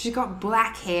dead. She's got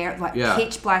black hair, like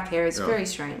pitch black hair. It's very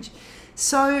strange.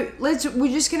 So we're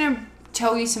just going to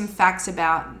tell you some facts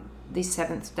about the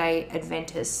Seventh-day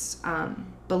Adventists'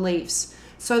 beliefs.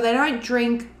 So they don't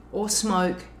drink or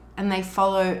smoke, and they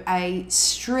follow a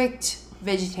strict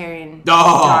vegetarian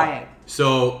diet.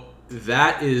 So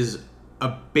that is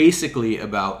basically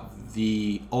about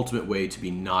the ultimate way to be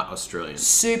not Australian.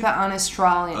 Super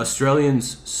un-Australian.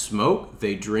 Australians smoke.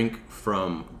 They drink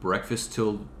from breakfast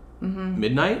till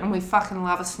midnight. And we fucking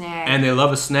love a snag. And they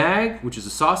love a snag, which is a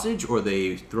sausage, or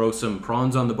they throw some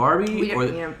prawns on the barbie.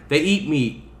 They eat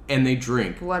meat and they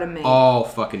drink Blood and meat all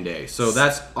fucking day. So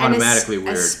that's automatically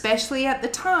weird. Especially at the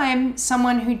time,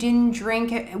 someone who didn't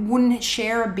drink it wouldn't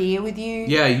share a beer with you.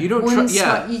 Yeah, you don't trust.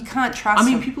 Yeah, you can't trust. I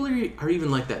mean, them. people are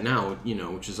even like that now.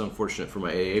 Which is unfortunate for my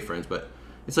AA friends, but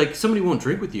it's like somebody won't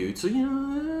drink with you. So I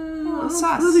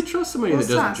don't really trust somebody that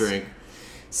doesn't drink.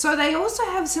 So they also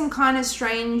have some kind of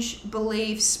strange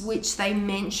beliefs, which they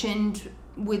mentioned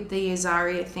with the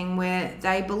Azaria thing, where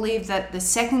they believe that the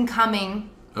second coming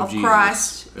of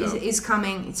Christ is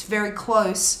coming. It's very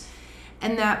close.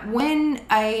 And that when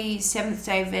a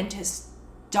Seventh-day Adventist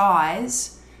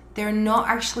dies, they're not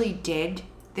actually dead.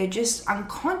 They're just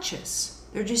unconscious.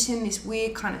 They're just in this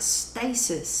weird kind of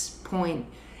stasis point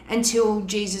until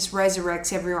Jesus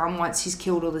resurrects everyone once he's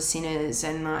killed all the sinners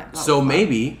and like. Blah, so blah, blah.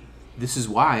 Maybe this is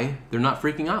why they're not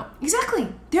freaking out. Exactly,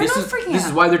 they're not freaking out. This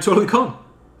is why they're totally calm,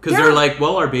 because they're like,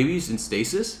 well, our baby's in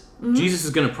stasis. Mm-hmm. Jesus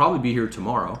is going to probably be here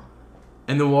tomorrow.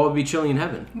 And then we'll all be chilling in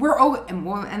heaven.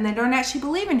 And they don't actually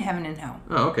believe in heaven and hell.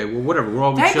 Oh, okay. Well, whatever. We'll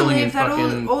all be chilling in fucking... They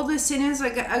believe that all the sinners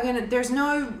are gonna... There's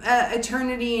no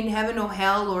eternity in heaven or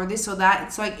hell or this or that.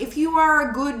 It's like, if you are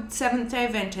a good Seventh-day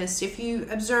Adventist, if you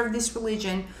observe this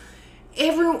religion,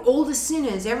 all the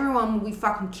sinners, everyone will be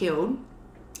fucking killed.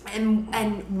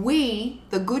 And we,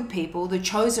 the good people, the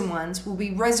chosen ones, will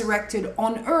be resurrected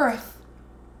on earth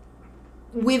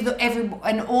with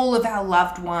and all of our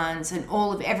loved ones and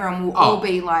all of everyone will all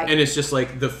be like, and it's just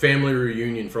like the family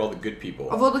reunion for all the good people.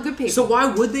 Of all the good people. So why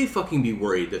would they fucking be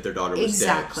worried that their daughter was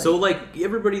Exactly. dead? So like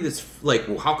everybody that's like,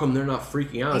 well, how come they're not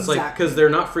freaking out? It's Exactly. like because they're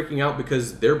not freaking out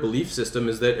because their belief system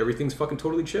is that everything's fucking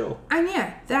totally chill. And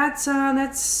yeah, that's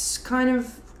kind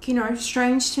of, you know,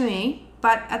 strange to me,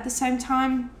 but at the same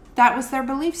time, that was their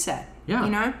belief set. Yeah.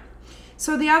 You know.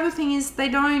 So the other thing is they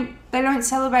don't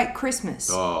celebrate Christmas.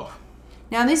 Oh.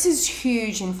 Now this is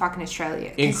huge in fucking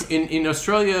Australia. In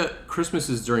Australia, Christmas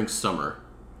is during summer,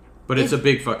 but it's a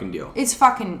big fucking deal.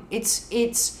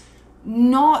 It's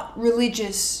not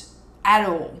religious at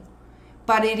all,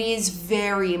 but it is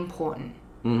very important.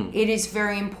 Mm-hmm. It is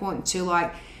very important to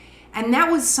like, and that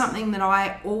was something that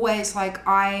I always like.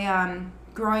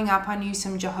 Growing up, I knew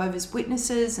some Jehovah's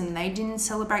Witnesses, and they didn't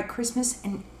celebrate Christmas,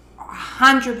 and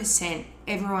 100%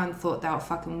 everyone thought they were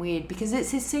fucking weird because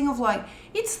it's this thing of like,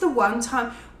 it's the one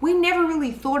time we never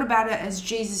really thought about it as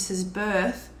Jesus's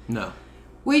birth. No.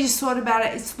 We just thought about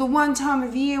it. It's the one time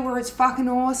of year where it's fucking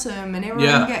awesome and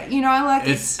everyone get, you know, like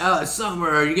it's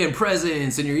summer. You're getting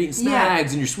presents and you're eating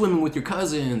snacks and you're swimming with your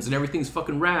cousins and everything's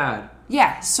fucking rad.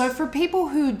 Yeah. So for people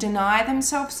who deny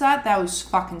themselves that was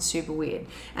fucking super weird.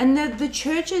 And the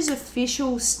church's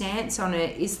official stance on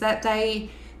it is that they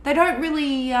don't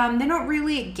really, they're not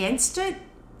really against it,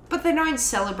 but they don't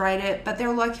celebrate it. But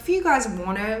they're like, if you guys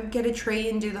want to get a tree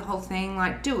and do the whole thing,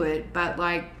 like, do it. But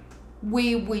like,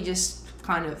 we just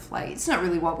kind of like, it's not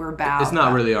really what we're about. It's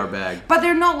not really our bag. But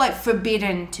they're not like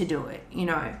forbidden to do it, you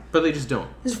know. But they just don't.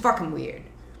 It's fucking weird.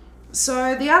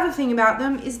 So the other thing about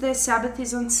them is their Sabbath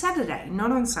is on Saturday, not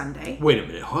on Sunday. Wait a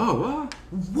minute. Oh,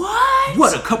 what?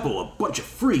 What a bunch of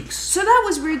freaks. So that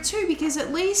was weird too, because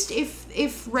at least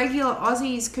if regular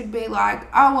Aussies could be like,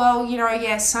 oh well, you know,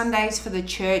 yeah, Sundays for the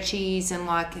churchies and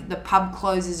like the pub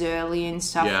closes early and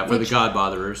stuff. Yeah, for the God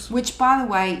botherers. Which, by the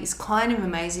way, is kind of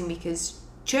amazing because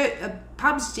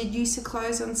pubs did used to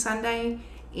close on Sunday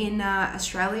in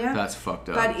Australia. That's fucked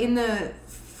up. But in the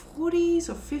 40s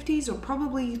or 50s or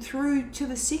probably through to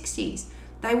the 60s,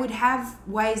 they would have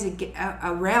ways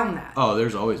around that. Oh,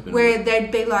 there's always been where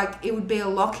they'd be like, it would be a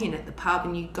lock-in at the pub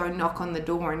and you'd go knock on the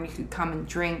door and you could come and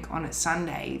drink on a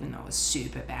Sunday even though it was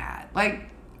super bad. Like,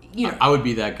 you know. I would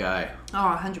be that guy.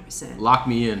 Oh, 100%. Lock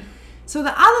me in. So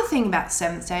the other thing about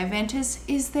Seventh-day Adventists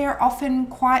is they're often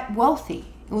quite wealthy.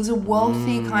 It was a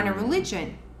wealthy kind of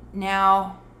religion.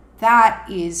 Now, that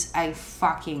is a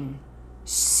fucking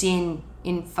sin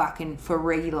for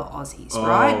regular Aussies,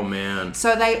 right? Oh, man.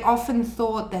 So they often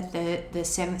thought that the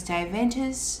Seventh-day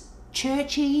Adventists,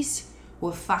 churchies,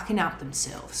 were fucking up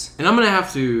themselves. And I'm gonna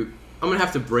have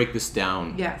to break this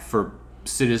down Yeah. for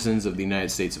citizens of the United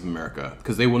States of America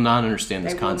because they will not understand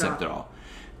this concept at all.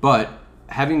 But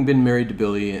having been married to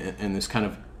Billy and this kind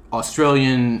of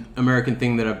Australian American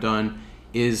thing that I've done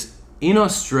is in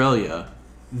Australia,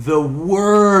 the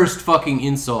worst fucking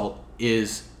insult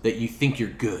is that you think you're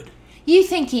good. You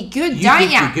think you're good, You don't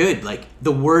think you? you're good. Like,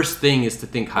 the worst thing is to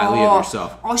think highly of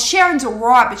yourself. Oh, Sharon's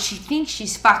alright, but she thinks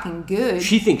she's fucking good.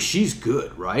 She thinks she's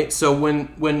good, right? So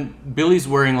when Billy's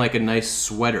wearing, like, a nice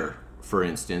sweater, for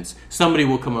instance, somebody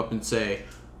will come up and say,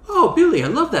 oh, Billy, I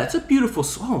love that. It's a beautiful...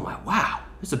 wow.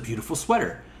 It's a beautiful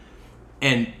sweater.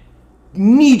 And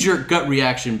knee-jerk gut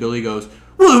reaction, Billy goes,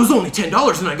 well, it was only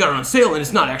 $10 and I got it on sale and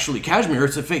it's not actually cashmere.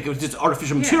 It's a fake... It's just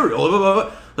artificial material. Blah, blah,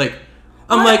 blah. Like...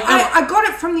 I got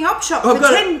it from the op shop for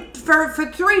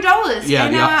 $3. Yeah,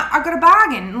 and I got a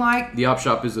bargain. Like, the op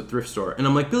shop is a thrift store, and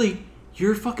I'm like, Billy,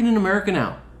 you're fucking in America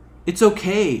now. It's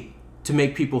okay to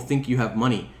make people think you have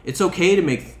money. It's okay to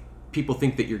make people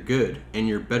think that you're good and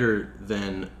you're better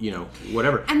than, you know,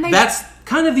 whatever. And that's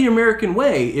kind of the American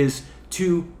way, is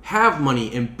to have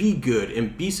money and be good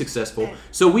and be successful.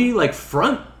 So we like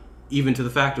front even to the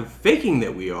fact of faking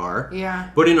that we are. Yeah.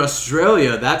 But in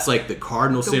Australia, that's like the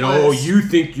cardinal sin. Oh, you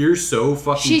think you're so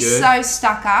fucking good. She's so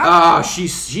stuck up.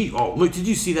 Oh, look, did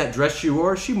you see that dress she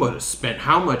wore? She must have spent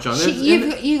how much on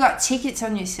it? You got tickets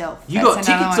on yourself. You got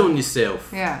tickets on yourself.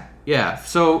 Yeah. Yeah.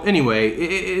 So anyway,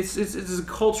 it's a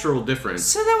cultural difference.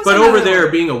 So that was but over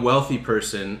there, being a wealthy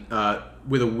person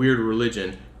with a weird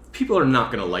religion, people are not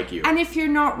going to like you. And if you're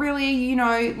not really, you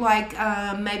know, like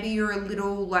maybe you're a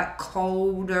little like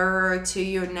colder to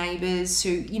your neighbors who,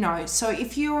 you know, so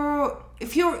if you're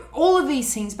all of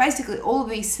these things, basically all of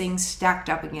these things stacked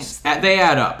up against them. They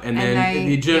add up. And then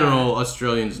the general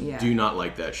Australians do not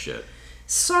like that shit.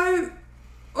 So,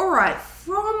 all right,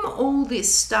 from all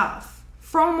this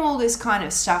kind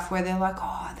of stuff where they're like,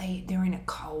 they're in a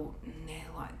cult and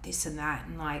they're like this and that,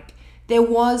 and like there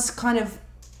was kind of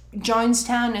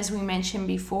Jonestown, as we mentioned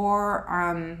before,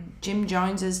 Jim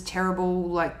Jones's terrible,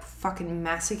 like, fucking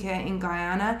massacre in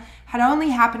Guyana had only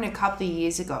happened a couple of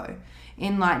years ago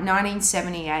in, like,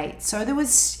 1978. So there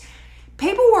was...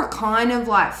 People were kind of,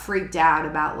 like, freaked out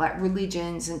about, like,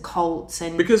 religions and cults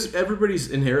and... Because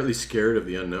everybody's inherently scared of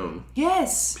the unknown.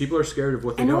 Yes. People are scared of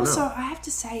what they don't know. And also, I have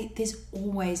to say, there's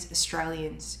always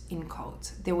Australians in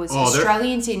cults. There was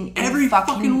Australians in every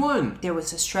fucking one. There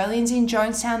was Australians in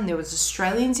Jonestown. There was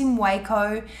Australians in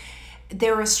Waco.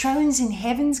 There were Australians in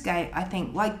Heaven's Gate, I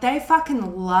think. Like, they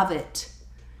fucking love it.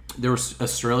 I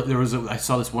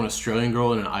saw this one Australian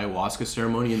girl in an ayahuasca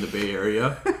ceremony in the Bay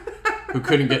Area. Who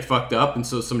couldn't get fucked up, and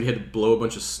so somebody had to blow a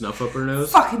bunch of snuff up her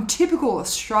nose. Fucking typical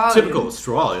Australian. Typical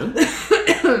Australian.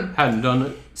 Hadn't done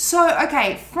it. So,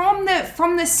 okay, from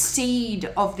the seed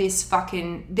of this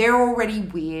fucking... They're already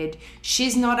weird.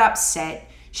 She's not upset.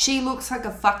 She looks like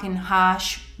a fucking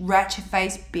harsh,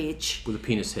 ratchet-faced bitch. With a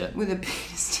penis tip. With a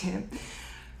penis tip.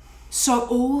 So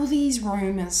all these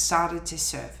rumours started to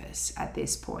surface at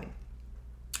this point.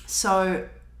 So...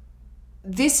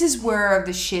 This is where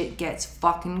the shit gets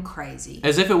fucking crazy.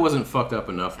 As if it wasn't fucked up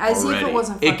enough As already. if it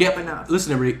wasn't fucked up enough.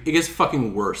 Listen, everybody, it gets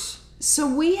fucking worse. So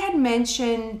we had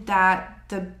mentioned that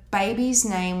the baby's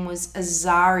name was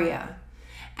Azaria.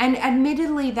 And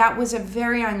admittedly, that was a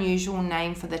very unusual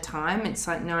name for the time. It's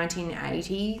like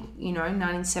 1980,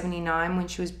 1979 when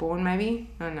she was born,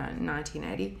 maybe. No,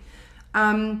 1980.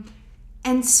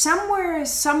 And somewhere,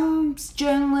 some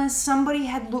journalist, somebody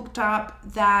had looked up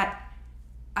that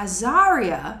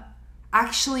Azaria,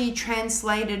 actually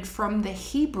translated from the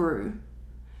Hebrew,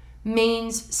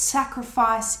 means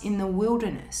sacrifice in the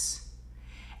wilderness.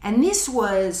 And this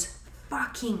was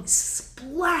fucking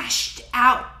splashed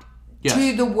out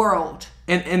to the world.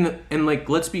 And like,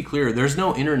 let's be clear, there's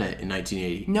no internet in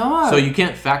 1980. No. So you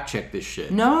can't fact check this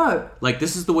shit. No. Like,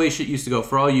 this is the way shit used to go.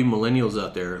 For all you millennials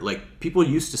out there, like, people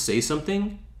used to say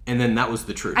something, and then that was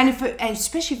the truth. And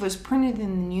especially if it was printed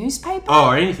in the newspaper. Oh,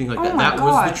 or anything like that. That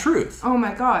was the truth. Oh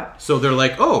my God. So they're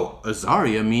like,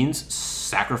 Azaria means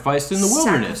sacrificed in the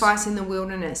wilderness. Sacrifice in the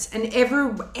wilderness. And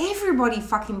everybody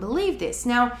fucking believed this.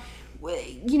 Now,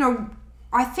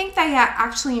 I think they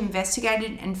actually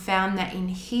investigated and found that in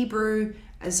Hebrew,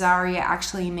 Azaria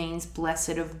actually means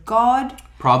blessed of God.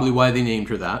 Probably why they named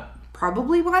her that.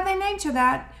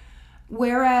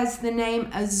 Whereas the name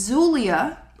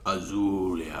Azulia,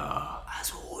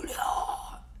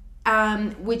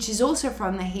 which is also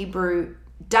from the Hebrew,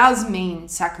 does mean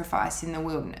sacrifice in the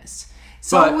wilderness.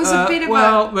 So it was a bit of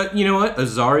but you know what?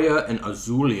 Azaria and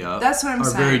Azulia that's what I'm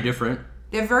saying. Very different.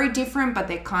 They're very different, but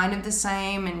they're kind of the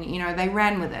same, and, they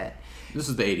ran with it. This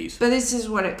is the 80s. But this is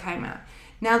what it came out.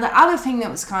 Now, the other thing that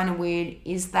was kind of weird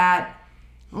is that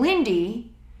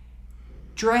Lindy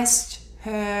dressed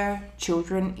her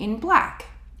children in black.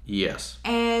 Yes.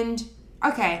 And,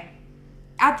 okay,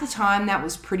 at the time, that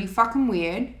was pretty fucking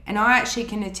weird. And I actually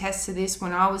can attest to this.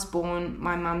 When I was born,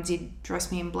 my mum did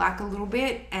dress me in black a little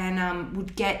bit and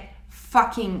would get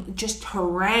fucking just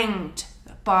harangued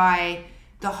by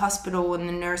the hospital and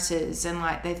the nurses, and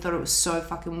like they thought it was so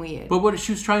fucking weird. But what,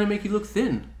 she was trying to make you look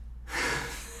thin.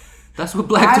 That's what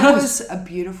black does. I was a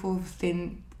beautiful,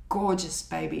 thin, gorgeous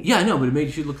baby. Yeah, I know, but it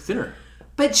made you look thinner.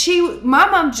 But my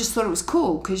mum just thought it was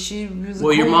cool because she was.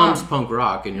 Well, your mom's punk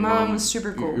rock, and your mom was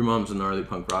super cool. Your mom's a gnarly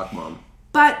punk rock mom.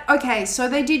 But okay, so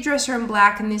they did dress her in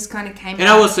black, and this kind of came. And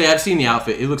I will say, I've seen the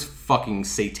outfit. It looks fucking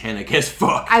satanic as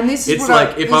fuck. And this is it's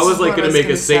like if I was like gonna make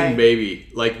a Satan baby,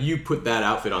 like you put that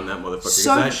outfit on that motherfucker, because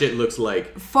that shit looks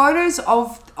like. Photos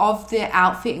of the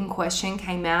outfit in question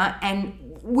came out, and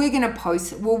we're gonna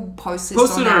post. We'll post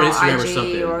this on our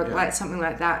Instagram IG or like something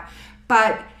like that.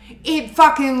 But it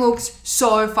fucking looks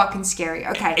so fucking scary.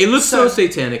 Okay, it looks so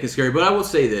satanic and scary. But I will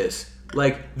say this.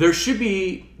 Like, there should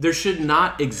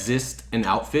not exist an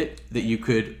outfit that you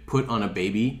could put on a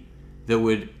baby that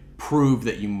would prove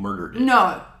that you murdered it.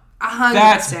 No, 100%.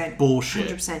 That's bullshit.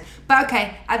 100%. But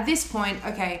okay, at this point,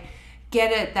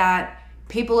 get it that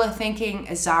people are thinking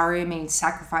Azaria means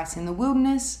sacrifice in the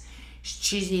wilderness.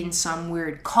 She's in some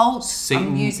weird cult. Satan.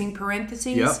 I'm using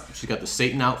parentheses. Yep, she's got the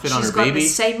Satan outfit on her baby.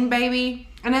 She's got the Satan baby.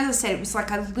 And as I said, it was like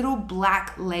a little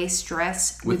black lace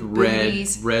dress with red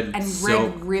and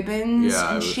silk. Red ribbons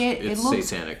and shit. It looks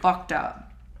satanic. Fucked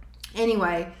up.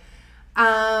 Anyway,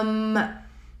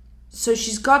 so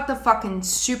she's got the fucking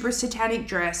super satanic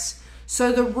dress.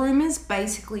 So the rumors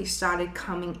basically started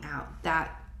coming out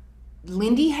that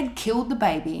Lindy had killed the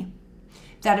baby,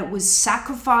 that it was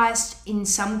sacrificed in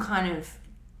some kind of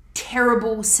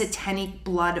terrible satanic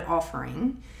blood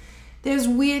offering. There's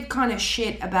weird kind of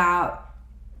shit about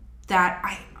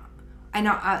that. and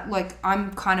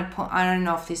I'm kind of, I don't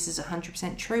know if this is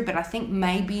 100% true, but I think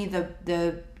maybe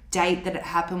the date that it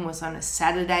happened was on a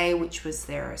Saturday, which was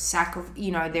their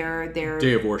their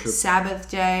day of worship,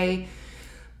 Sabbath day,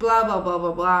 blah blah blah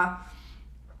blah blah.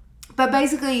 But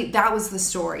basically, that was the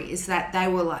story, is that they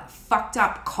were like fucked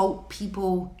up cult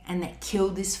people and they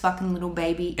killed this fucking little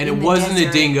baby. And it wasn't a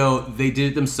dingo. They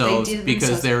did it themselves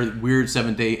because they're weird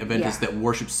Seventh-day Adventists that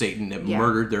worship Satan, that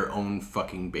murdered their own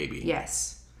fucking baby.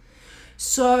 Yes.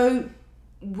 So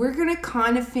we're going to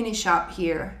kind of finish up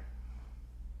here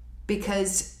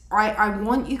because I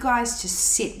want you guys to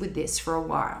sit with this for a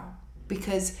while,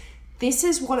 because this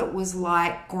is what it was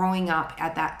like growing up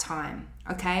at that time,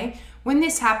 okay? When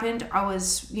this happened, I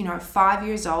was, 5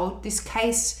 years old. This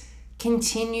case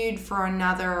continued for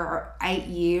another 8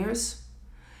 years.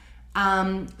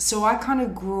 So I kind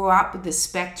of grew up with the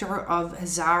specter of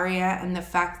Azaria and the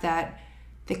fact that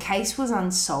the case was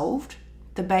unsolved.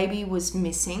 The baby was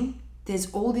missing.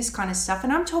 There's all this kind of stuff.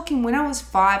 And I'm talking when I was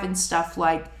 5 and stuff,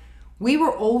 like, we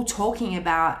were all talking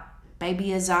about baby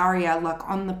Azaria, like,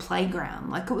 on the playground.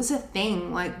 Like, it was a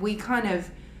thing. Like, we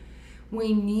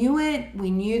knew it.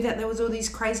 We knew that there was all these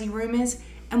crazy rumors.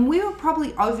 And we were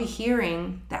probably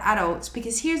overhearing the adults,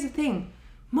 because here's the thing.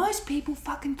 Most people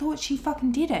fucking thought she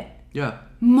fucking did it. Yeah.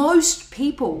 Most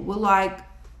people were like,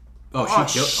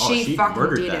 she fucking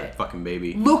murdered did that it. fucking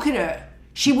baby. Look at her.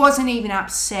 She wasn't even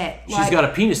upset. She's got a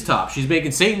penis top. She's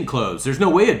making Satan clothes. There's no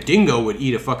way a dingo would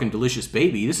eat a fucking delicious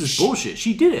baby. This is bullshit.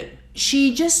 She did it.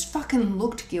 She just fucking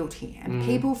looked guilty, and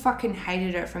people fucking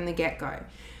hated her from the get-go.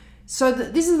 So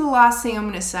this is the last thing I'm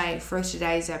going to say for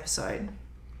today's episode.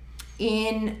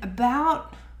 In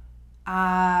about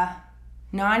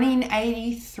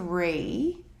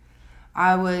 1983,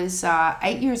 I was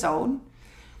 8 years old.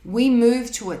 We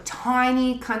moved to a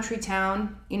tiny country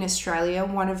town in Australia,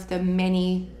 one of the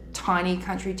many tiny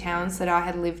country towns that I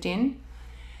had lived in.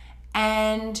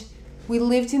 And we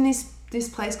lived in this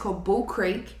place called Bull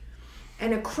Creek.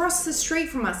 And across the street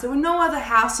from us, there were no other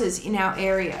houses in our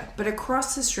area, but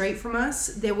across the street from us,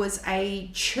 there was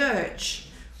a church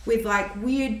with like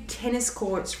weird tennis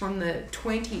courts from the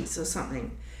 20s or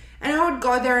something. And I would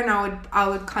go there and I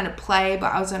would kind of play,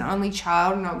 but I was an only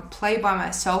child, and I would play by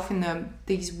myself in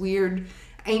these weird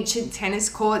ancient tennis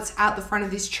courts out the front of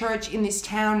this church in this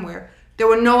town where there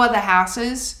were no other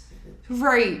houses. It's a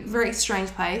very, very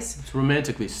strange place. It's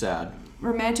romantically sad.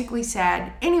 Romantically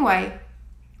sad. Anyway,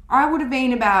 I would have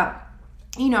been about,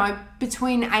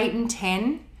 between 8 and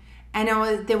 10, and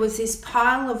there was this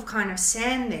pile of kind of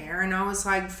sand there, and I was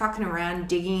like fucking around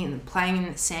digging and playing in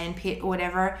the sand pit or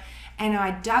whatever. And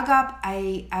I dug up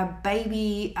a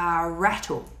baby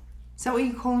rattle. Is that what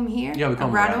you call them here? Yeah, we call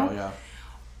them rattle, yeah.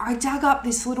 I dug up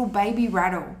this little baby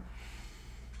rattle.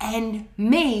 And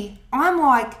I'm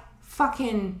like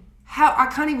fucking, I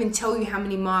can't even tell you how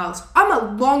many miles. I'm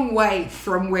a long way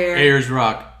from where... Ayers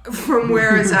Rock. From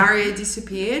where Azaria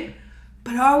disappeared.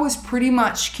 But I was pretty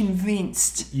much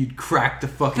convinced... You'd cracked the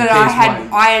fucking that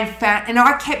case I had found... And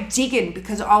I kept digging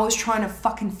because I was trying to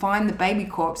fucking find the baby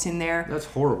corpse in there. That's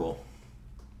horrible.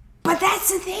 But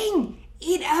that's the thing.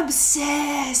 It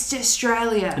obsessed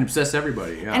Australia. It obsessed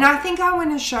everybody, yeah. And I think I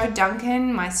went and showed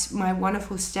Duncan, my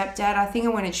wonderful stepdad, I think I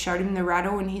went and showed him the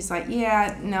rattle, and he's like,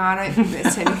 yeah, no, I don't think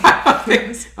that's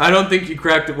anything. I don't think you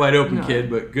cracked it wide open, kid,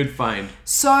 but good find.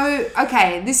 So,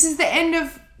 okay, this is the end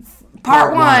of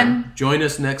part one. Join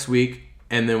us next week,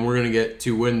 and then we're going to get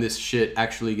to when this shit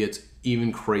actually gets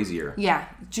even crazier. Yeah,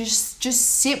 just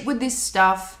sit with this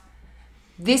stuff.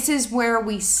 This is where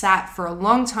we sat for a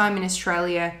long time in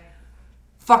Australia.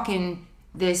 Fucking,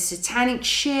 there's satanic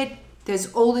shit.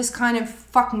 There's all this kind of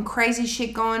fucking crazy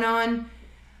shit going on.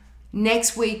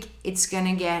 Next week, it's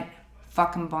gonna get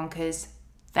fucking bonkers.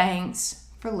 Thanks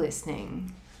for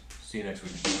listening. See you next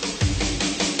week.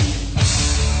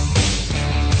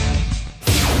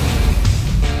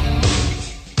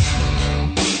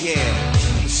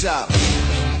 Yeah, what's up?